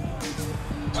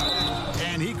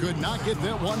 And he could not get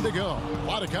that one to go. A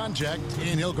lot of contact,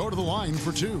 and he'll go to the line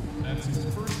for 2.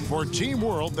 For Team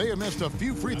World, they have missed a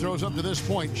few free throws up to this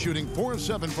point, shooting 4 of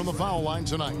 7 from the foul line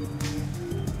tonight.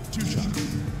 2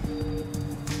 shots.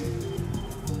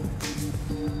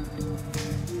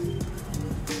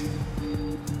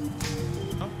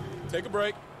 Take a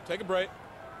break. Take a break.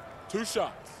 2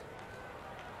 shots.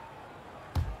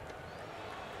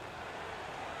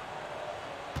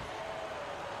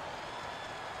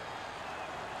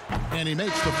 And he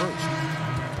makes the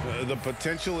first. The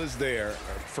potential is there.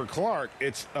 For Clark,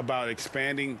 it's about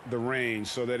expanding the range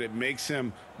so that it makes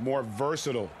him more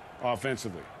versatile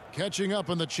offensively. Catching up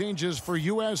on the changes for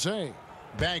USA.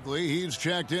 Bagley, he's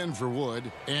checked in for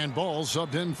Wood, and Ball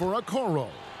subbed in for Okoro.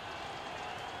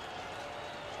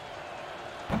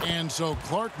 And so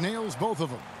Clark nails both of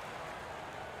them.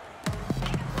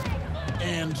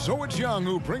 And so it's Young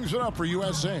who brings it up for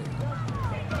USA.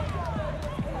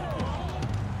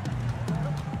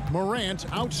 Morant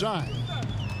outside.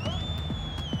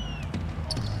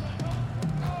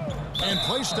 And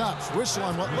play stops. Whistle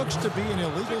on what looks to be an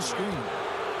illegal screen.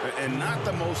 And not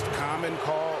the most common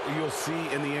call you'll see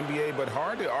in the NBA, but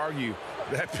hard to argue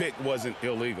that pick wasn't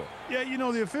illegal. Yeah, you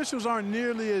know, the officials aren't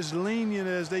nearly as lenient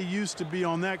as they used to be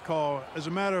on that call. As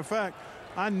a matter of fact,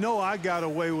 I know I got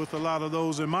away with a lot of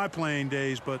those in my playing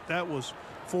days, but that was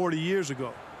 40 years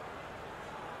ago.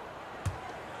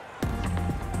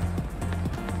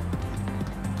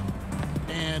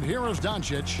 And here is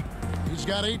Doncic. He's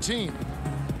got 18.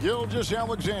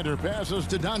 Gilgeous-Alexander passes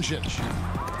to Doncic.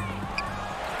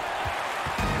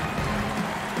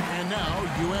 And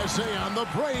now USA on the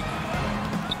break.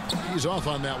 He's off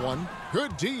on that one.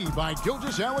 Good D by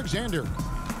Gilgeous-Alexander.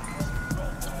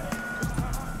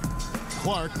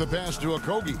 Clark the pass to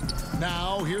Okogie.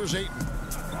 Now here's Ayton.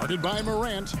 Guarded by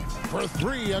Morant. For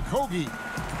 3, Okogie.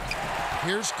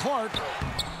 Here's Clark.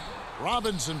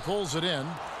 Robinson pulls it in.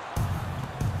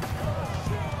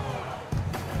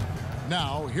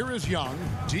 Now, here is Young.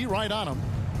 D right on him.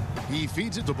 He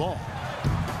feeds it to Ball.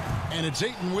 And it's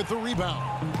Ayton with the rebound.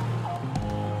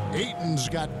 Ayton's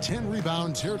got 10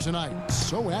 rebounds here tonight.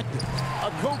 So active.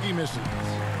 Okogie misses.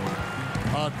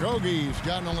 Okogie's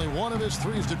gotten only 1 of his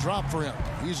 3s to drop for him.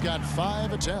 He's got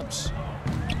 5 attempts.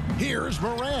 Here's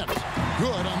Morant.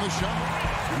 Good on the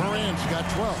shot. Morant's got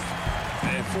 12.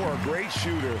 And for a great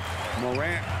shooter,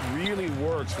 Morant really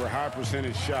works for high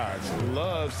percentage shots.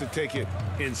 Loves to take it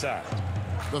inside.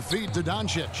 The feed to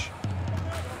Doncic.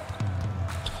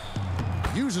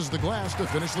 Uses the glass to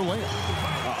finish the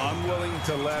layup. Unwilling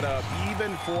to let up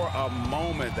even for a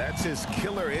moment. That's his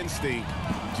killer instinct,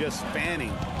 just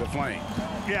fanning the flame.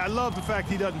 Yeah, I love the fact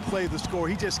he doesn't play the score.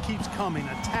 He just keeps coming,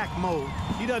 attack mode.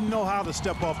 He doesn't know how to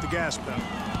step off the gas pedal.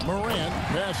 Morant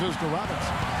passes to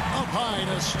Robinson. Up high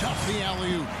to stuff the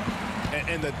alley-oop.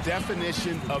 And the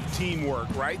definition of teamwork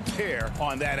right there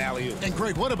on that alley-oop. And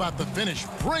Greg, what about the finish?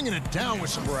 Bringing it down with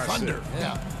some thunder.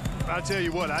 Yeah. I'll tell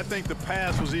you what, I think the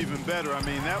pass was even better. I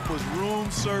mean, that was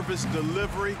room service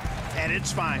delivery at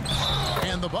its finest.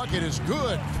 And the bucket is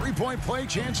good. 3-point play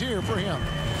chance here for him.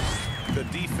 The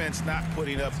defense not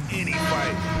putting up any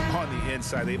fight on the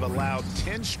inside. They've allowed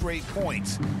 10 straight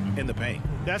points in the paint.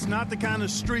 That's not the kind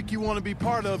of streak you want to be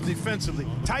part of defensively.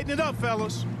 Tighten it up,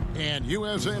 fellas. And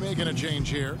USA making a change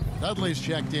here. Dudley's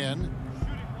checked in.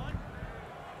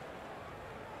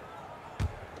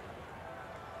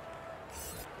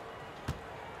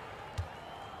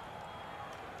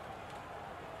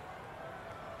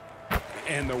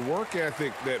 And the work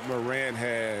ethic that Morant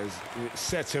has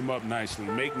sets him up nicely.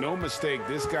 Make no mistake,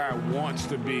 this guy wants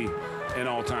to be an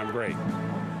all-time great.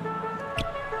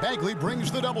 Bagley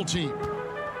brings the double team.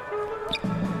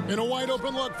 In a wide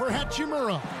open look for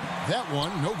Hachimura. That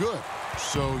one, no good.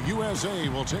 So USA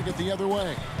will take it the other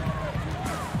way.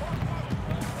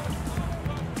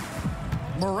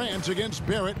 Morant against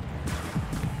Barrett.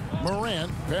 Morant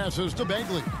passes to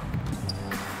Bagley.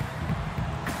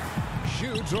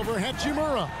 Shoots over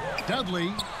Hachimura.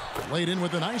 Dudley laid in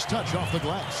with a nice touch off the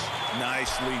glass.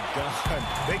 Nicely done.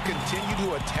 They continue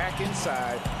to attack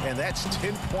inside, and that's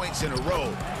 10 points in a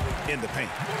row in the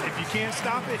paint. If you can't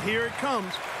stop it, here it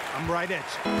comes. I'm right at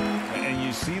you. And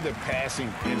you see the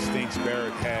passing instincts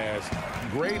Barrett has.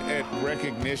 Great at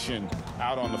recognition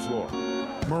out on the floor.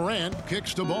 Morant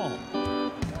kicks the ball.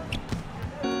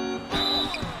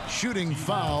 Shooting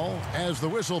foul as the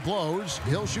whistle blows.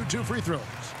 He'll shoot 2 free throws.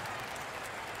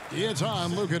 It's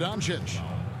on Luka Doncic.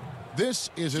 This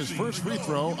is his first free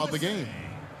throw of the game.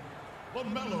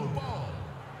 LaMelo Ball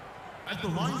at the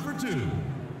line for 2.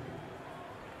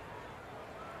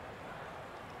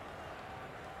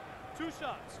 2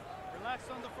 shots. Relax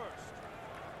on the first.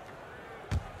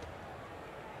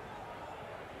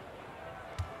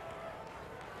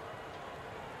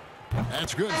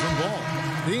 That's good from Ball.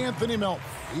 D'Anthony Melton.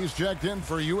 He's checked in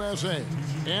for USA.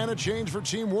 And a change for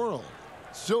Team World.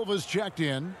 Silva's checked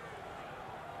in.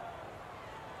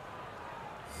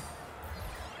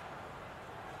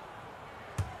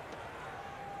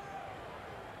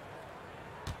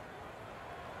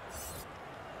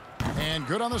 And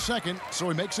good on the second, so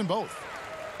he makes them both.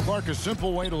 Clark, a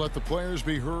simple way to let the players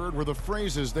be heard were the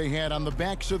phrases they had on the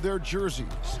backs of their jerseys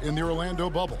in the Orlando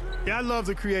bubble. Yeah, I love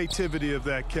the creativity of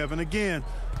that, Kevin. Again,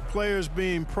 players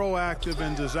being proactive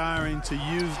and desiring to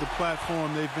use the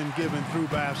platform they've been given through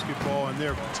basketball and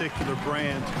their particular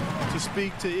brand to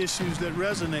speak to issues that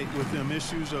resonate with them,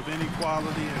 issues of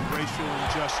inequality and racial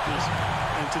injustice,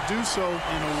 and to do so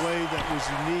in a way that was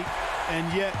unique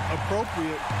and yet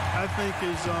appropriate, I think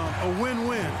is a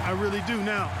win-win. I really do.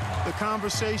 Now, the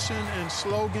conversation and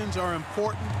slogans are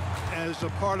important as a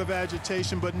part of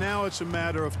agitation, but now it's a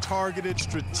matter of targeted,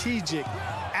 strategic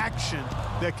action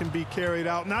that can be carried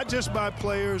out, not just by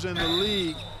players in the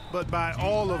league, but by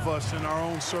all of us in our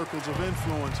own circles of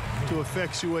influence to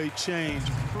effectuate change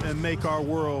and make our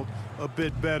world a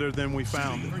bit better than we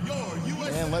found it.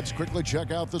 And let's quickly check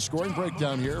out the scoring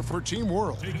breakdown here for Team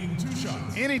World.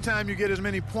 Anytime you get as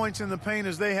many points in the paint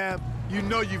as they have, you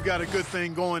know you've got a good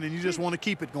thing going and you just want to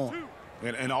keep it going.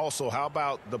 And also, how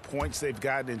about the points they've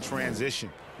gotten in transition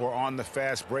or on the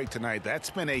fast break tonight? That's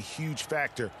been a huge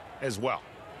factor as well.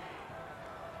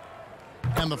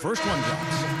 And the first one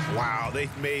drops. Wow,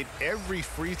 they've made every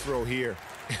free throw here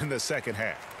in the second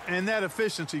half. And that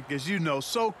efficiency, as you know,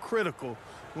 so critical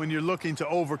when you're looking to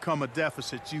overcome a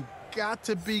deficit. You got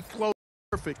to be close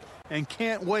to perfect and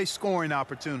can't waste scoring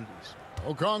opportunities.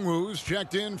 Okongwu's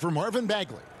checked in for Marvin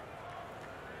Bagley.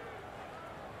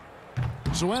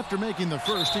 So after making the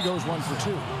first, he goes 1 for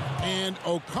 2. And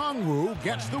Okongwu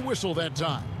gets the whistle that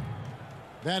time.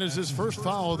 That is his first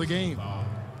foul of the game.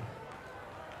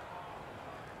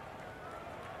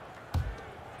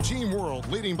 Team World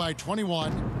leading by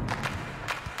 21.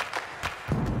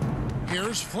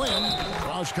 Here's Flynn.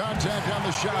 Cross contact on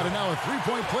the shot, and now a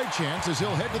three-point play chance as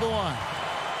he'll head to the line.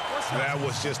 That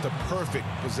was just a perfect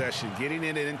possession, getting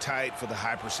it in tight for the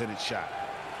high percentage shot.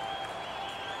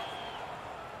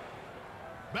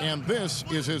 And this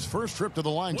is his first trip to the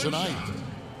line tonight.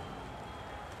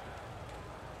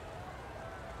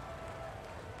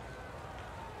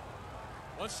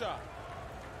 One shot.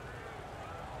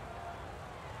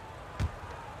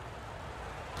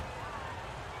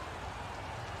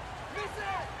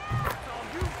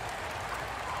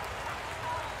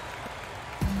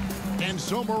 And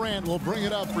so Morant will bring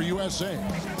it up for USA.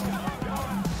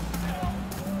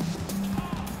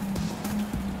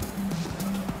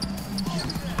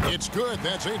 It's good.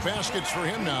 That's 8 baskets for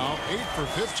him now. 8 for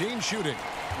 15 shooting.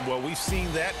 Well, we've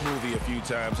seen that movie a few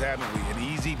times, haven't we?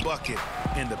 An easy bucket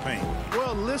in the paint.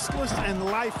 Well, listless and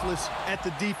lifeless at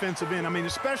the defensive end. I mean,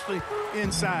 especially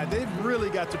inside. They've really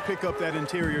got to pick up that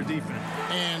interior defense.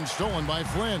 And stolen by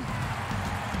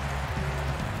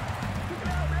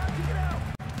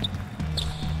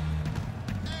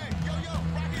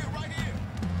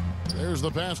Here's the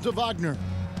pass to Wagner.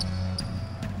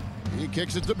 He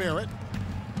kicks it to Barrett.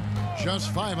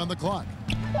 Just 5 on the clock.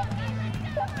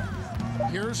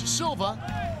 Here's Silva.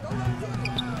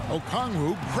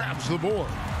 Okongwu grabs the board.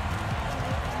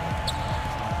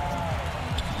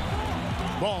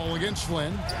 Ball against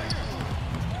Flynn.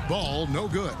 Ball no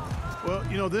good. Well,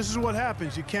 you know, this is what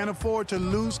happens. You can't afford to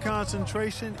lose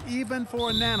concentration even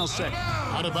for a nanosecond.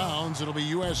 Out of bounds. It'll be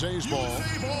USA's ball.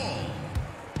 USA ball.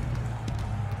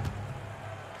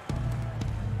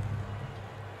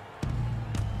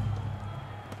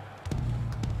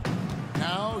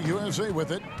 Now USA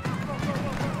with it.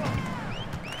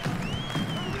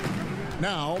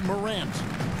 Now Morant.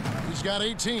 He's got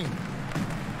 18.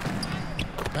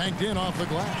 Banked in off the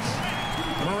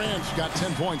glass. Morant's got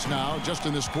 10 points now just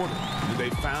in this quarter. They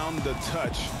found the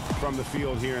touch from the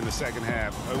field here in the second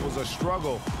half. It was a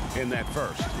struggle in that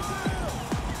first.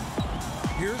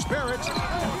 Here's Barrett.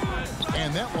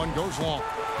 And that one goes long.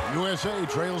 USA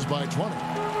trails by 20.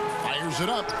 Fires it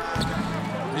up.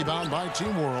 Rebound by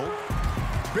Team World.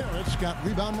 Barrett's got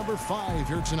rebound number 5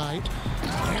 here tonight.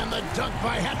 And the dunk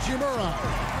by Hachimura.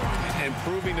 And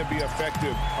proving to be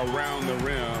effective around the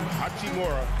rim.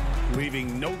 Hachimura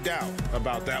leaving no doubt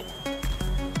about that one.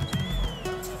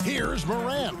 Here's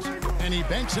Morant. And he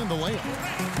banks in the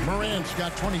layup. Morant's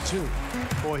got 22.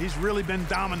 Boy, he's really been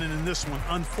dominant in this one.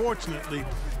 Unfortunately,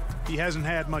 he hasn't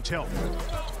had much help.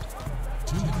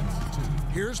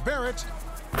 Here's Barrett.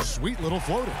 Sweet little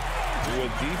floater. Well,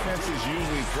 defense is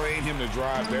usually playing him to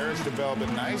drive. Barrett's developed a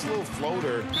nice little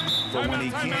floater for when he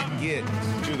can't get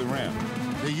to the rim.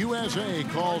 The USA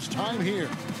calls time here.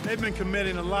 They've been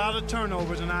committing a lot of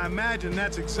turnovers, and I imagine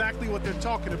that's exactly what they're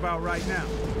talking about right now.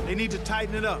 They need to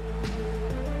tighten it up.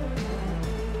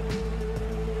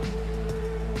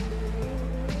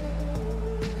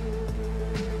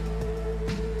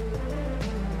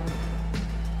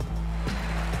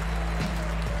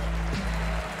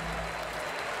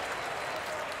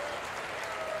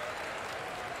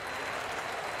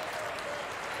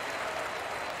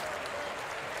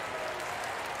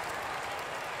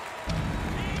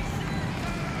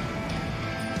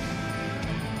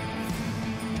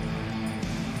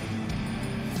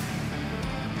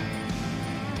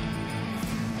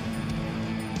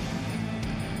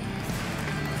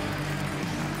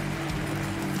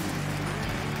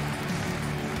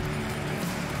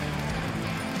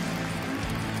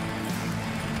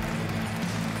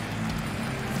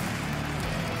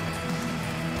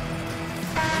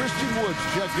 Christian Woods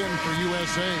checked in for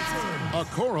USA.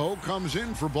 Okoro comes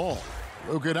in for ball.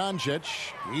 Luka Doncic,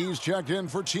 he's checked in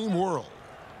for Team World.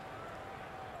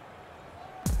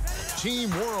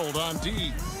 Team World on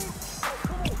D.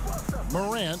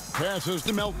 Morant passes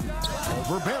to Melton.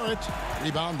 Over Barrett.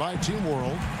 Rebound by Team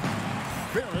World.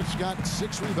 Barrett's got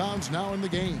 6 rebounds now in the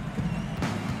game.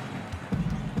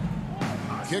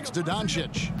 Kicks to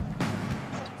Doncic.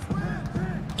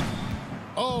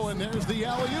 Oh, and there's the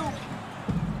alley-oop.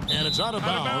 And it's out of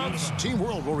bounds. Team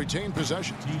World will retain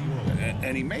possession.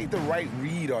 And he made the right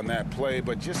read on that play,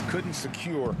 but just couldn't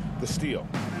secure the steal.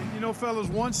 You know, fellas,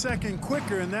 1 second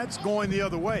quicker, and that's going the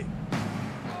other way.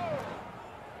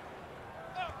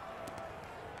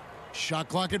 Shot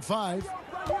clock at 5.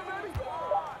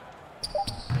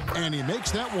 And he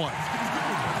makes that one.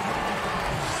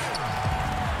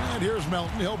 And here's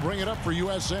Melton. He'll bring it up for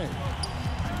USA.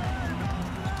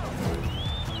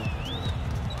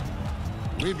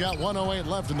 We've got 1:08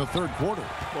 left in the third quarter.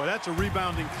 Boy, that's a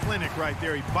rebounding clinic right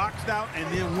there. He boxed out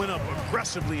and then went up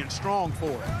aggressively and strong for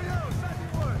it.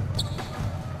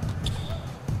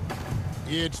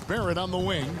 It's Barrett on the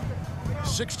wing.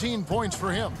 16 points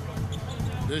for him.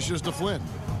 Dishes to Flynn.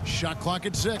 Shot clock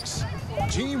at 6.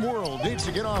 Team World needs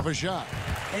to get off a shot.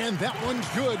 And that one's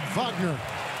good. Wagner.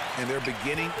 And they're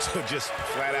beginning to just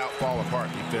flat out fall apart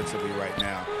defensively right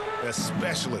now,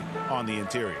 especially on the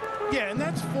interior. Yeah, and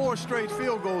that's 4 straight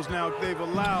field goals now they've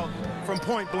allowed from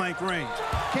point-blank range.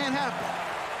 Can't happen.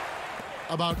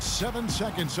 About 7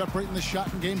 seconds separating the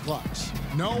shot and game clocks.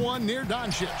 No one near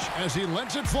Doncic as he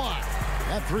lets it fly.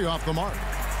 That 3 off the mark.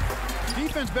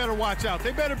 Defense better watch out.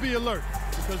 They better be alert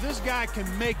because this guy can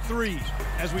make threes,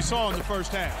 as we saw in the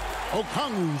first half.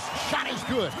 Okongwu's shot is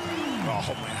good.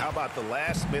 Oh, man, how about the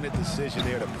last-minute decision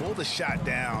there to pull the shot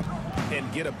down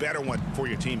and get a better one for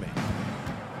your teammate?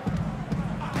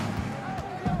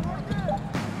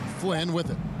 Flynn with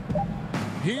it.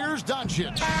 Here's Doncic.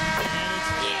 And it's,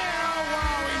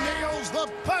 wow, he nails the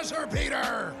buzzer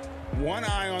beater. One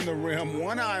eye on the rim,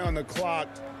 one eye on the clock.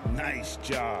 Nice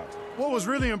job. What was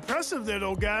really impressive there,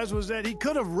 though, guys, was that he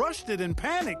could have rushed it and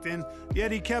panicked, and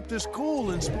yet he kept his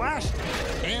cool and splashed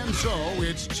it. And so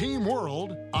it's Team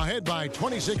World ahead by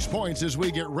 26 points as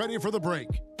we get ready for the break.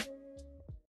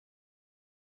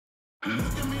 And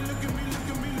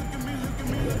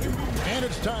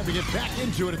it's time to get back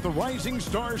into it at the Rising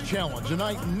Stars Challenge. A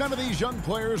night none of these young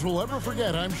players will ever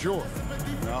forget, I'm sure.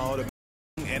 No,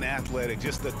 and athletic,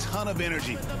 just a ton of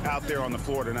energy out there on the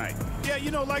floor tonight. Yeah,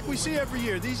 you know, like we see every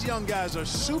year, these young guys are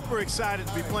super excited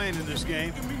to be playing in this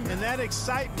game, and that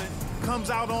excitement comes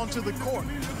out onto the court.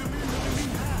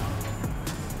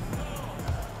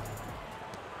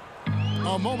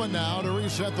 A moment now to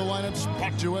reset the lineups,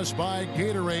 brought to us by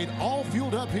Gatorade, all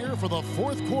fueled up here for the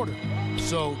fourth quarter.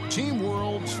 So Team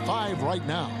World's 5 right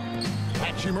now.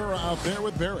 Hachimura out there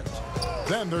with Barrett.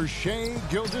 Then there's Shai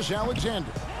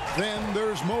Gilgeous-Alexander. Then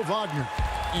there's Mo Wagner.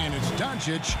 And it's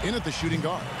Doncic in at the shooting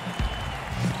guard.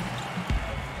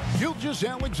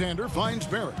 Gilgeous-Alexander finds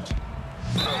Barrett.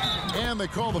 And they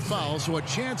call the foul, so a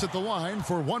chance at the line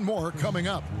for one more coming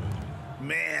up.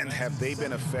 Man, have they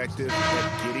been effective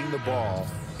at getting the ball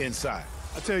inside.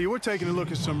 I tell you, we're taking a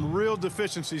look at some real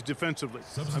deficiencies defensively.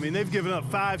 I mean, they've given up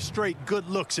 5 straight good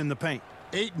looks in the paint.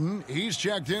 Ayton, he's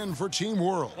checked in for Team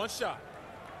World. One shot.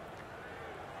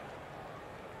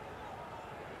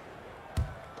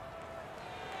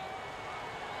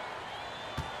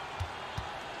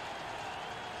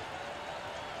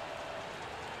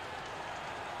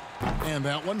 And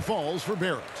that one falls for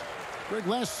Barrett. Greg,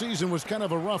 last season was kind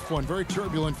of a rough one, very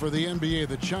turbulent for the NBA.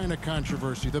 The China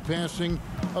controversy, the passing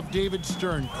of David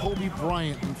Stern, Kobe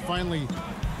Bryant, and finally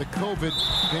the COVID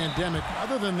pandemic.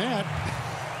 Other than that,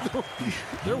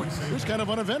 it was kind of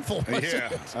uneventful.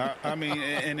 Yeah, I mean,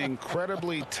 an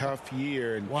incredibly tough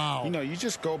year. And, wow. You know, you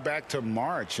just go back to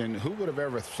March, and who would have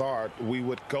ever thought we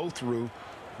would go through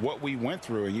what we went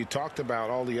through? And you talked about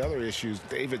all the other issues,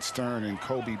 David Stern and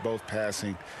Kobe both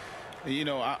passing. You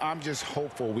know, I'm just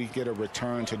hopeful we get a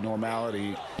return to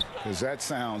normality, because that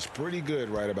sounds pretty good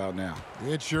right about now.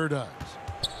 It sure does.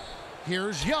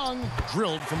 Here's Young,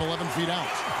 drilled from 11 feet out.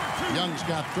 Young's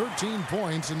got 13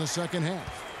 points in the second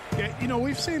half. Yeah, you know,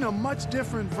 we've seen a much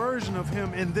different version of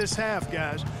him in this half,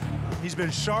 guys. He's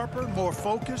been sharper, more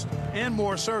focused, and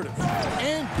more assertive.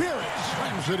 And Barrett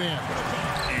slams it in.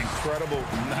 Incredible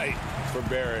night for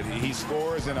Barrett. He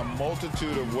scores in a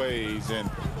multitude of ways, and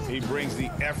he brings the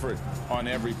effort on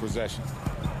every possession.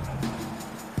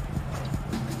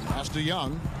 Pass to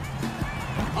Young.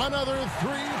 Another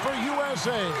 3 for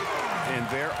USA. And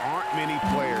there aren't many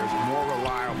players more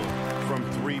reliable from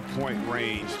three-point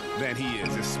range than he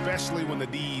is, especially when the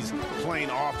D's playing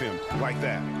off him like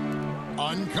that.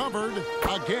 Uncovered.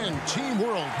 Again, Team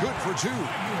World good for 2.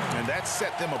 And that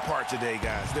set them apart today,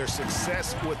 guys. Their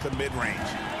success with the mid-range.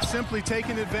 Simply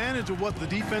taking advantage of what the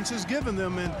defense has given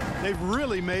them, and they've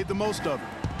really made the most of it.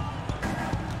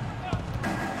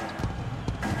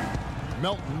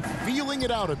 Melton feeling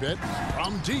it out a bit.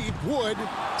 From deep, Wood.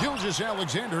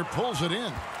 Gilgeous-Alexander pulls it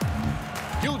in.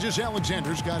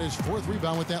 Gilgeous-Alexander's got his 4th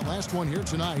rebound with that last one here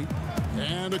tonight.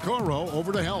 And Okoro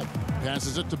over to help.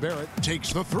 Passes it to Barrett.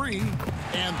 Takes the 3.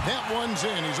 And that one's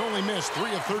in. He's only missed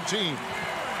 3 of 13.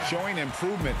 Showing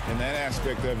improvement in that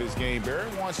aspect of his game.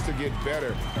 Barrett wants to get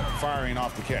better firing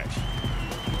off the catch.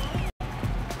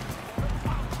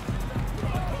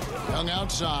 Young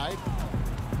outside.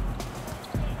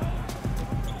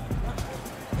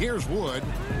 Here's Wood.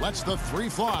 Lets the 3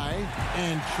 fly.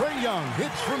 And Trae Young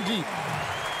hits from deep.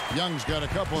 Young's got a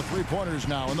couple of 3-pointers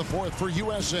now in the 4th for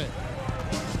USA.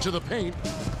 To the paint.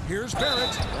 Here's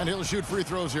Barrett. And he'll shoot free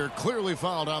throws here. Clearly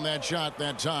fouled on that shot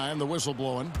that time. The whistle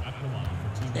blowing.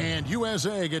 And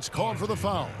USA gets called for the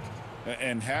foul.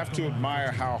 And have to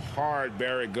admire how hard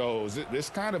Barrett goes. This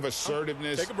kind of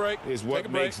assertiveness is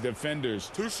what makes defenders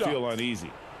feel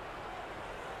uneasy.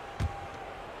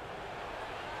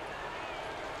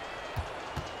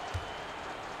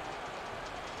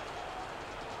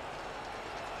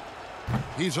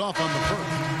 He's off on the first.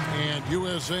 And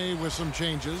USA with some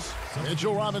changes.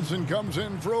 Mitchell Robinson comes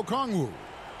in for Okongwu.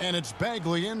 And it's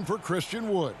Bagley in for Christian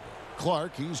Wood.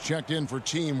 Clark, he's checked in for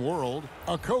Team World.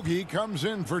 Okogie comes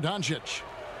in for Doncic.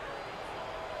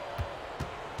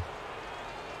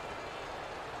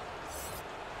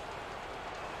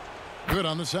 Good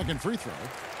on the second free throw.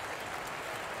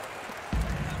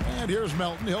 And here's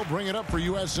Melton. He'll bring it up for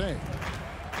USA.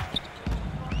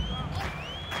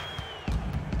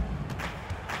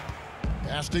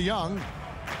 Pass to Young.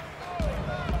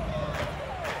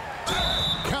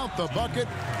 Count the bucket.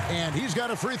 And he's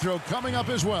got a free throw coming up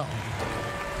as well.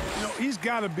 You know, he's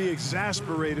got to be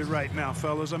exasperated right now,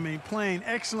 fellas. I mean, playing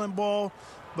excellent ball,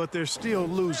 but they're still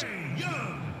losing.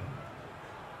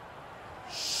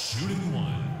 Shooting one.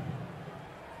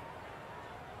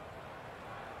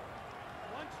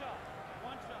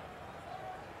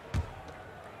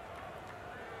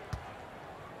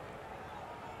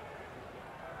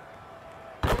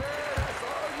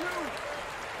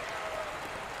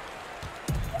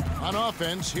 On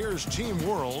offense, here's Team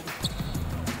World.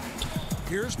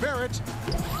 Here's Barrett.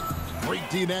 Great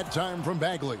D that time from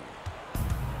Bagley.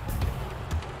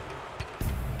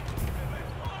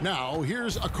 Now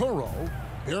here's Okoro.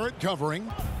 Barrett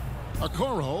covering.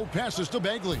 Okoro passes to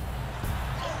Bagley.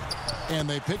 And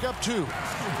they pick up 2.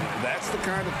 That's the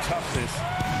kind of toughness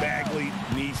Bagley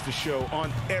needs to show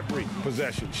on every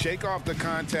possession. Shake off the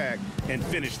contact and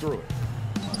finish through it.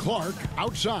 Clark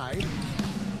outside.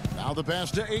 Now the pass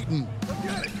to Ayton. Come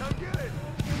get it, come get it.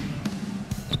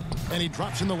 And he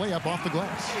drops in the layup off the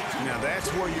glass. Now that's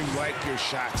where you like your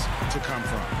shots to come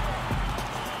from.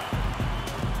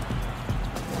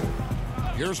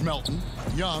 Here's Melton.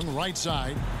 Young, right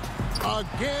side.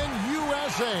 Again,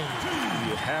 USA.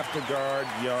 You have to guard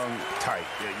Young tight.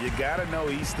 You got to know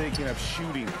he's thinking of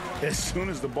shooting as soon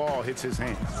as the ball hits his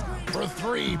hands. For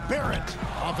 3, Barrett.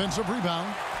 Offensive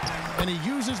rebound. And he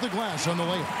uses the glass on the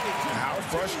layup. How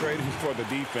frustrating for the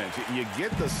defense. You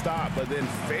get the stop, but then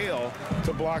fail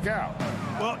to block out.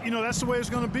 Well, you know, that's the way it's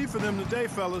going to be for them today,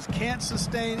 fellas. Can't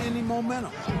sustain any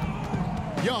momentum.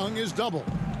 Young is double.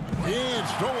 It's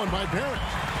stolen by Barrett.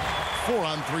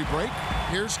 4-on-3 break.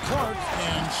 Here's Clark,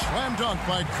 and slam dunk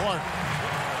by Clark.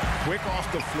 Quick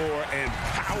off the floor and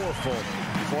powerful.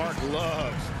 Clark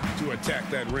loves to attack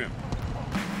that rim.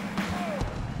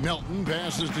 Melton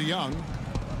passes to Young.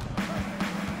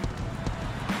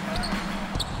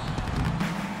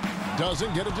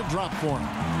 Doesn't get it to drop for him.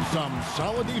 Some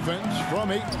solid defense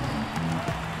from Ayton.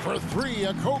 For 3,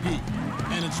 Okogie.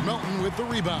 And it's Melton with the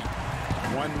rebound.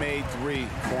 One made 3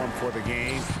 for him for the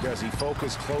game. Does he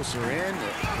focus closer in?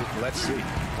 Let's see.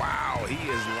 Wow, he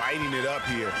is lighting it up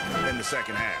here in the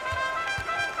second half.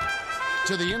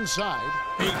 To the inside,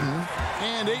 Ayton.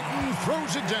 And Ayton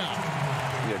throws it down.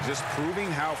 Yeah, just proving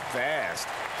how fast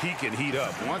he can heat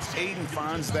up. Once Ayton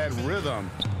finds that rhythm,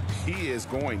 he is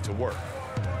going to work.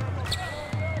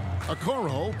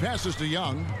 Okoro passes to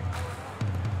Young.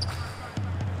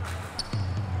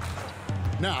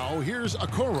 Now here's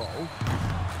Okoro.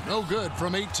 No good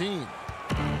from 18.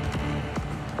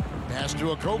 Pass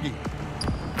to Okogie.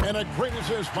 And a great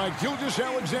assist by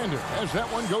Gilgeous-Alexander as that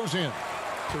one goes in.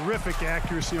 Terrific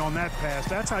accuracy on that pass.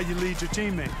 That's how you lead your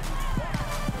teammate.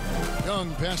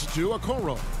 Young pass to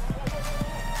Okoro.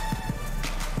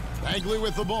 Bagley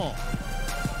with the ball.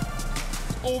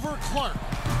 Over Clark.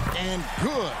 And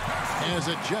good, as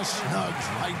it just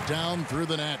snugs right down through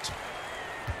the net.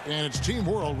 And it's Team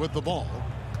World with the ball.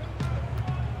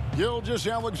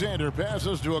 Gilgeous-Alexander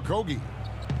passes to Okogie.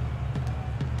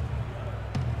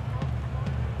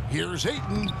 Here's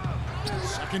Ayton.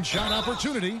 Second shot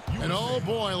opportunity. And oh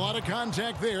boy, a lot of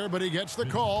contact there, but he gets the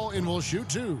call and will shoot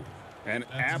 2. An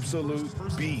absolute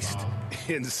beast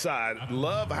inside.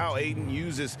 Love how Ayton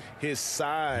uses his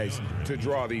size to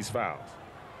draw these fouls.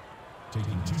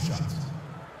 Taking 2 shots.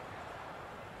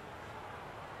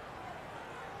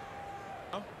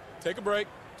 Take a break.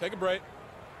 Take a break.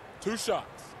 2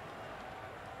 shots.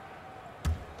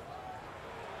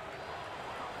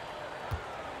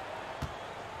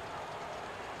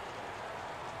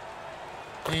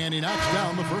 And he knocks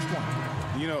down the first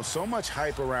one. You know, so much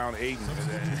hype around Ayton.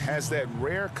 Has that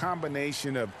rare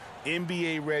combination of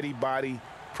NBA-ready body,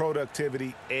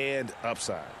 productivity, and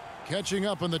upside. Catching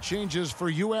up on the changes for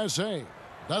USA.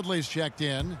 Dudley's checked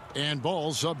in, and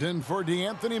Ball subbed in for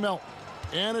DeAnthony Melton.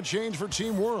 And a change for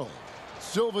Team World.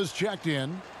 Silva's checked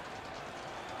in.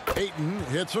 Ayton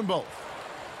hits them both.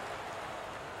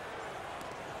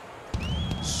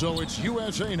 So it's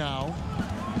USA now.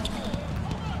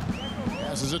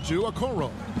 Passes it to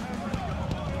Okoro.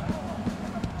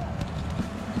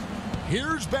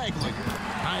 Here's Bagley.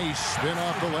 Nice spin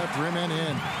off the left rim and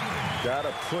in. Got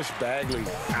to push Bagley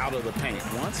out of the paint.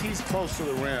 Once he's close to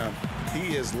the rim,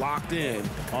 he is locked in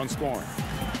on scoring.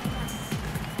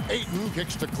 Ayton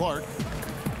kicks to Clark.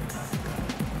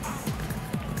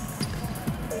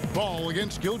 Ball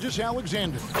against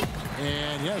Gilgeous-Alexander.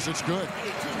 And yes, it's good.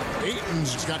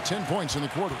 Ayton's got 10 points in the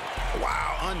quarter.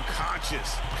 Wow,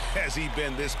 unconscious has he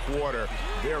been this quarter.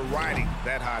 They're riding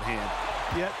that hot hand.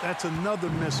 Yet that's another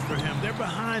miss for him. They're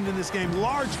behind in this game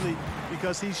largely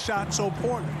because he shot so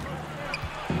poorly.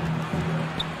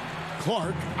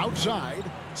 Clark outside.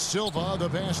 Silva the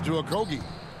pass to Okogie.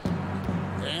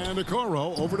 And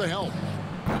Okoro over to help.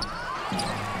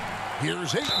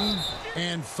 Here's Ayton.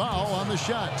 And foul on the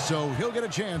shot, so he'll get a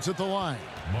chance at the line.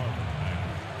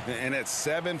 And at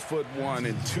 7'1"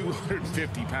 and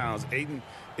 250 pounds, Ayton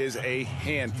is a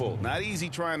handful. Not easy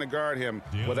trying to guard him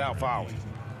without fouling.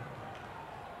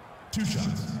 2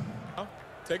 shots.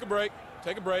 Take a break.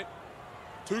 Take a break.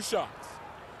 2 shots.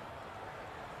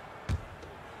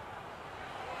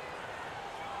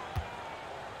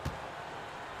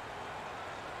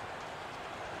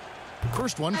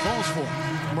 First one falls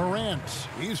for Morant.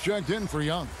 He's checked in for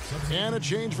Young. And a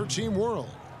change for Team World.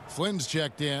 Flynn's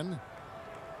checked in.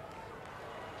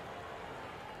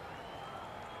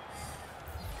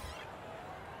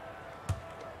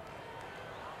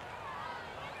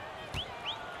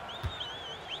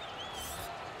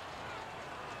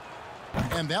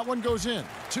 And that one goes in.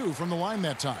 2 from the line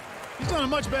that time. He's done a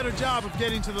much better job of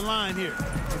getting to the line here.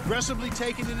 Aggressively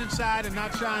taking it inside and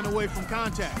not shying away from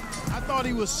contact. I thought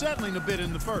he was settling a bit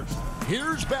in the first.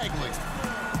 Here's Bagley.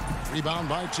 Rebound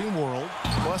by Team World.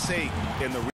 +8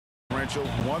 in the differential.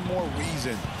 One more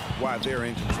reason why they're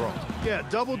in control. Yeah,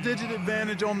 double-digit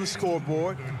advantage on the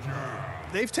scoreboard.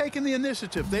 They've taken the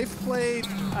initiative. They've played,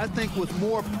 I think, with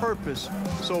more purpose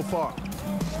so far.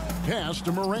 Pass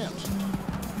to Morant.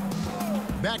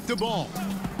 Back to Ball.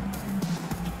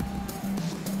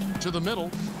 To the middle.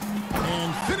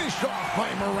 And finished off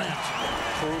by Morant.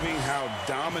 Proving how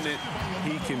dominant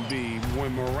he can be.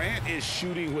 When Morant is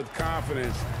shooting with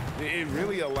confidence, it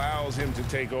really allows him to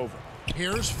take over.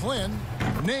 Here's Flynn.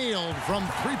 Nailed from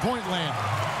three-point land.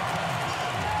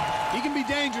 He can be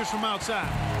dangerous from outside.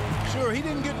 Sure, he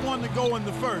didn't get one to go in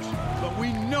the first, but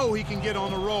we know he can get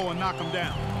on a roll and knock him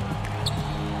down.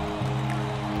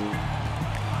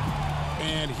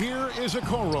 And here is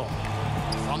Okoro.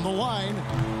 From the line,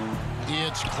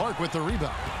 it's Clark with the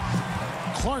rebound.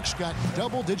 Clark's got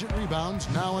double-digit rebounds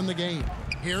now in the game.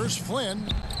 Here's Flynn.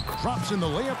 Drops in the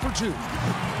layup for 2.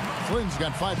 Flynn's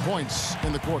got 5 points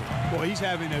in the quarter. Boy, he's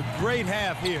having a great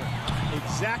half here.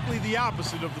 Exactly the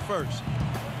opposite of the first.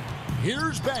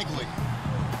 Here's Bagley.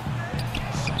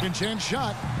 Second chance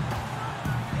shot.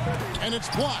 And it's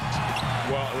blocked.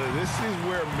 Well, this is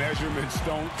where measurements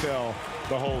don't tell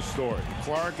the whole story.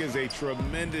 Clark is a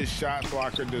tremendous shot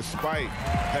blocker despite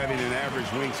having an average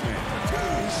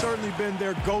wingspan. He's certainly been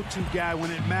their go-to guy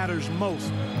when it matters most.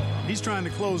 He's trying to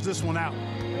close this one out.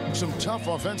 Some tough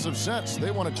offensive sets. They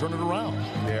want to turn it around.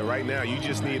 Yeah, right now you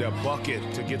just need a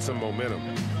bucket to get some momentum.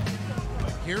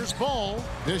 Here's Ball.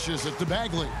 Dishes it to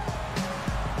Bagley.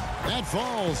 That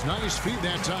falls. Nice feed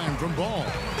that time from Ball.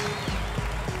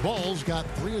 Ball's got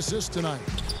 3 assists tonight.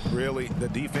 Really, the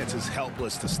defense is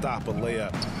helpless to stop a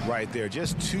layup right there.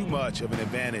 Just too much of an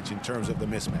advantage in terms of the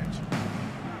mismatch.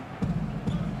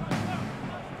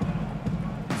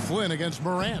 Flynn against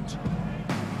Morant.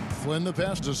 Flynn the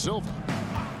pass to Silva.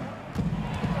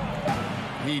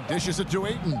 He dishes it to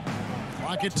Ayton.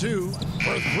 Clock at 2.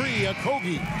 For 3,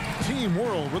 Okogie. Team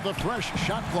World with a fresh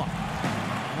shot clock.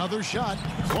 Another shot.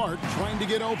 Clark trying to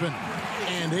get open.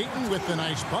 And Ayton with the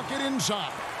nice bucket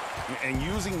inside. And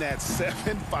using that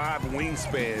 7'5"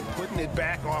 wingspan, putting it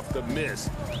back off the miss,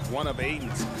 one of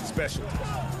Ayton's specialties.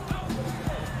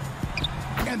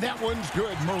 And that one's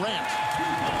good. Morant.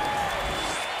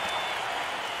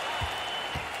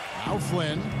 Now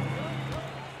Flynn.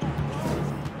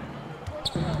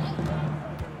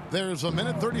 There's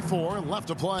 1:34 left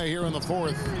to play here in the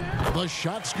fourth. The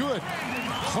shot's good.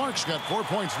 Clark's got 4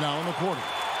 points now in the quarter.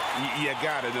 You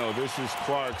got to know this is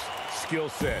Clark's skill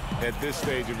set at this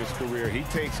stage of his career. He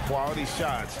takes quality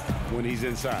shots when he's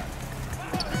inside.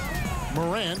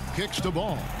 Morant kicks the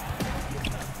ball.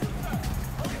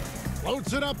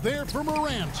 Floats it up there for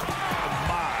Morant.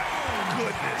 My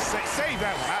goodness. Save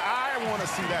that one. I want to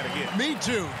see that again. Me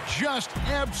too. Just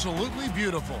absolutely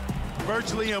beautiful.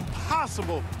 Virtually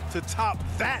impossible to top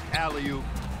that alley-oop.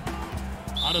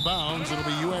 Out of bounds, it'll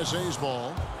be USA's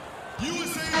ball.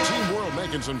 Team World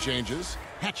making some changes.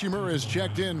 Hachimura is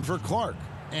checked in for Clark.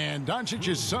 And Doncic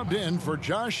is subbed in for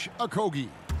Josh Okogie.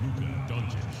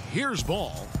 Here's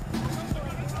Ball.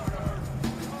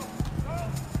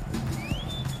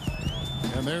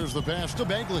 And there's the pass to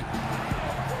Bagley.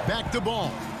 Back to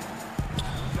Ball.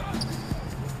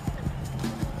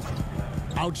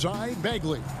 Outside,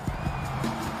 Bagley.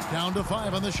 Down to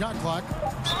 5 on the shot clock.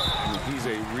 He's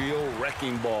a real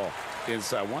wrecking ball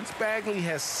inside. Once Bagley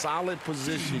has solid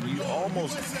position, you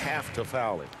almost have to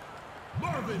foul it.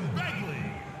 Marvin Bagley.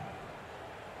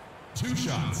 2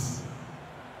 shots.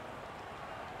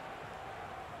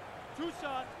 2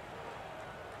 shots.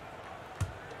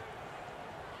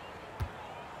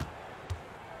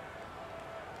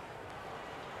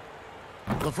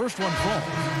 The first one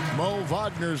falls. Mo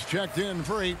Wagner's checked in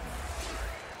for 8.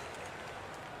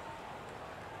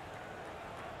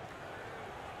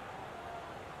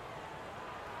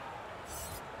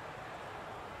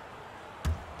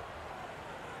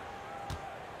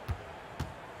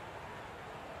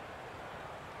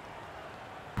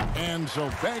 And so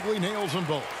Bagley nails them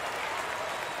both.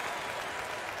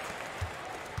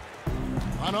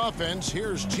 On offense,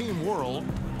 here's Team World.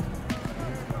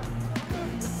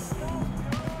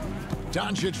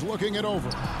 Doncic looking it over.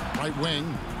 Right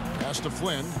wing. Pass to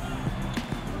Flynn.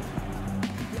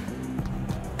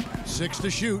 6 to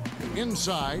shoot.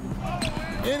 Inside.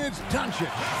 And it's Doncic.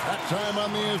 That time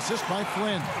on the assist by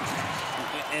Flynn.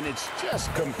 And it's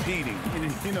just competing.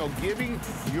 You know, giving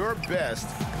your best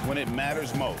when it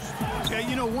matters most. Yeah,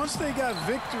 you know, once they got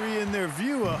victory in their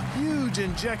view, a huge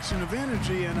injection of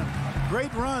energy and a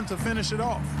great run to finish it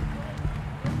off.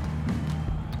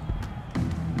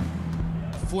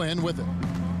 Flynn with it.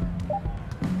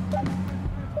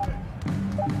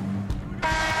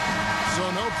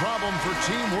 So no problem for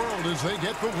Team World as they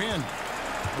get the win.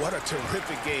 What a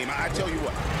terrific game. I tell you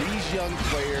what, these young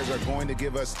players are going to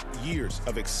give us years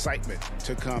of excitement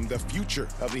to come. The future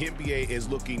of the NBA is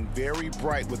looking very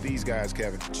bright with these guys,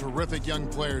 Kevin. Terrific young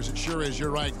players. It sure is.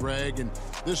 You're right, Greg. And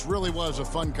this really was a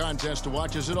fun contest to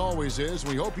watch, as it always is.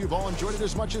 We hope you've all enjoyed it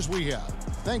as much as we have.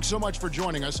 Thanks so much for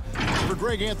joining us. For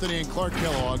Greg Anthony and Clark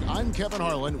Kellogg, I'm Kevin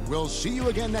Harlan. We'll see you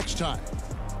again next time.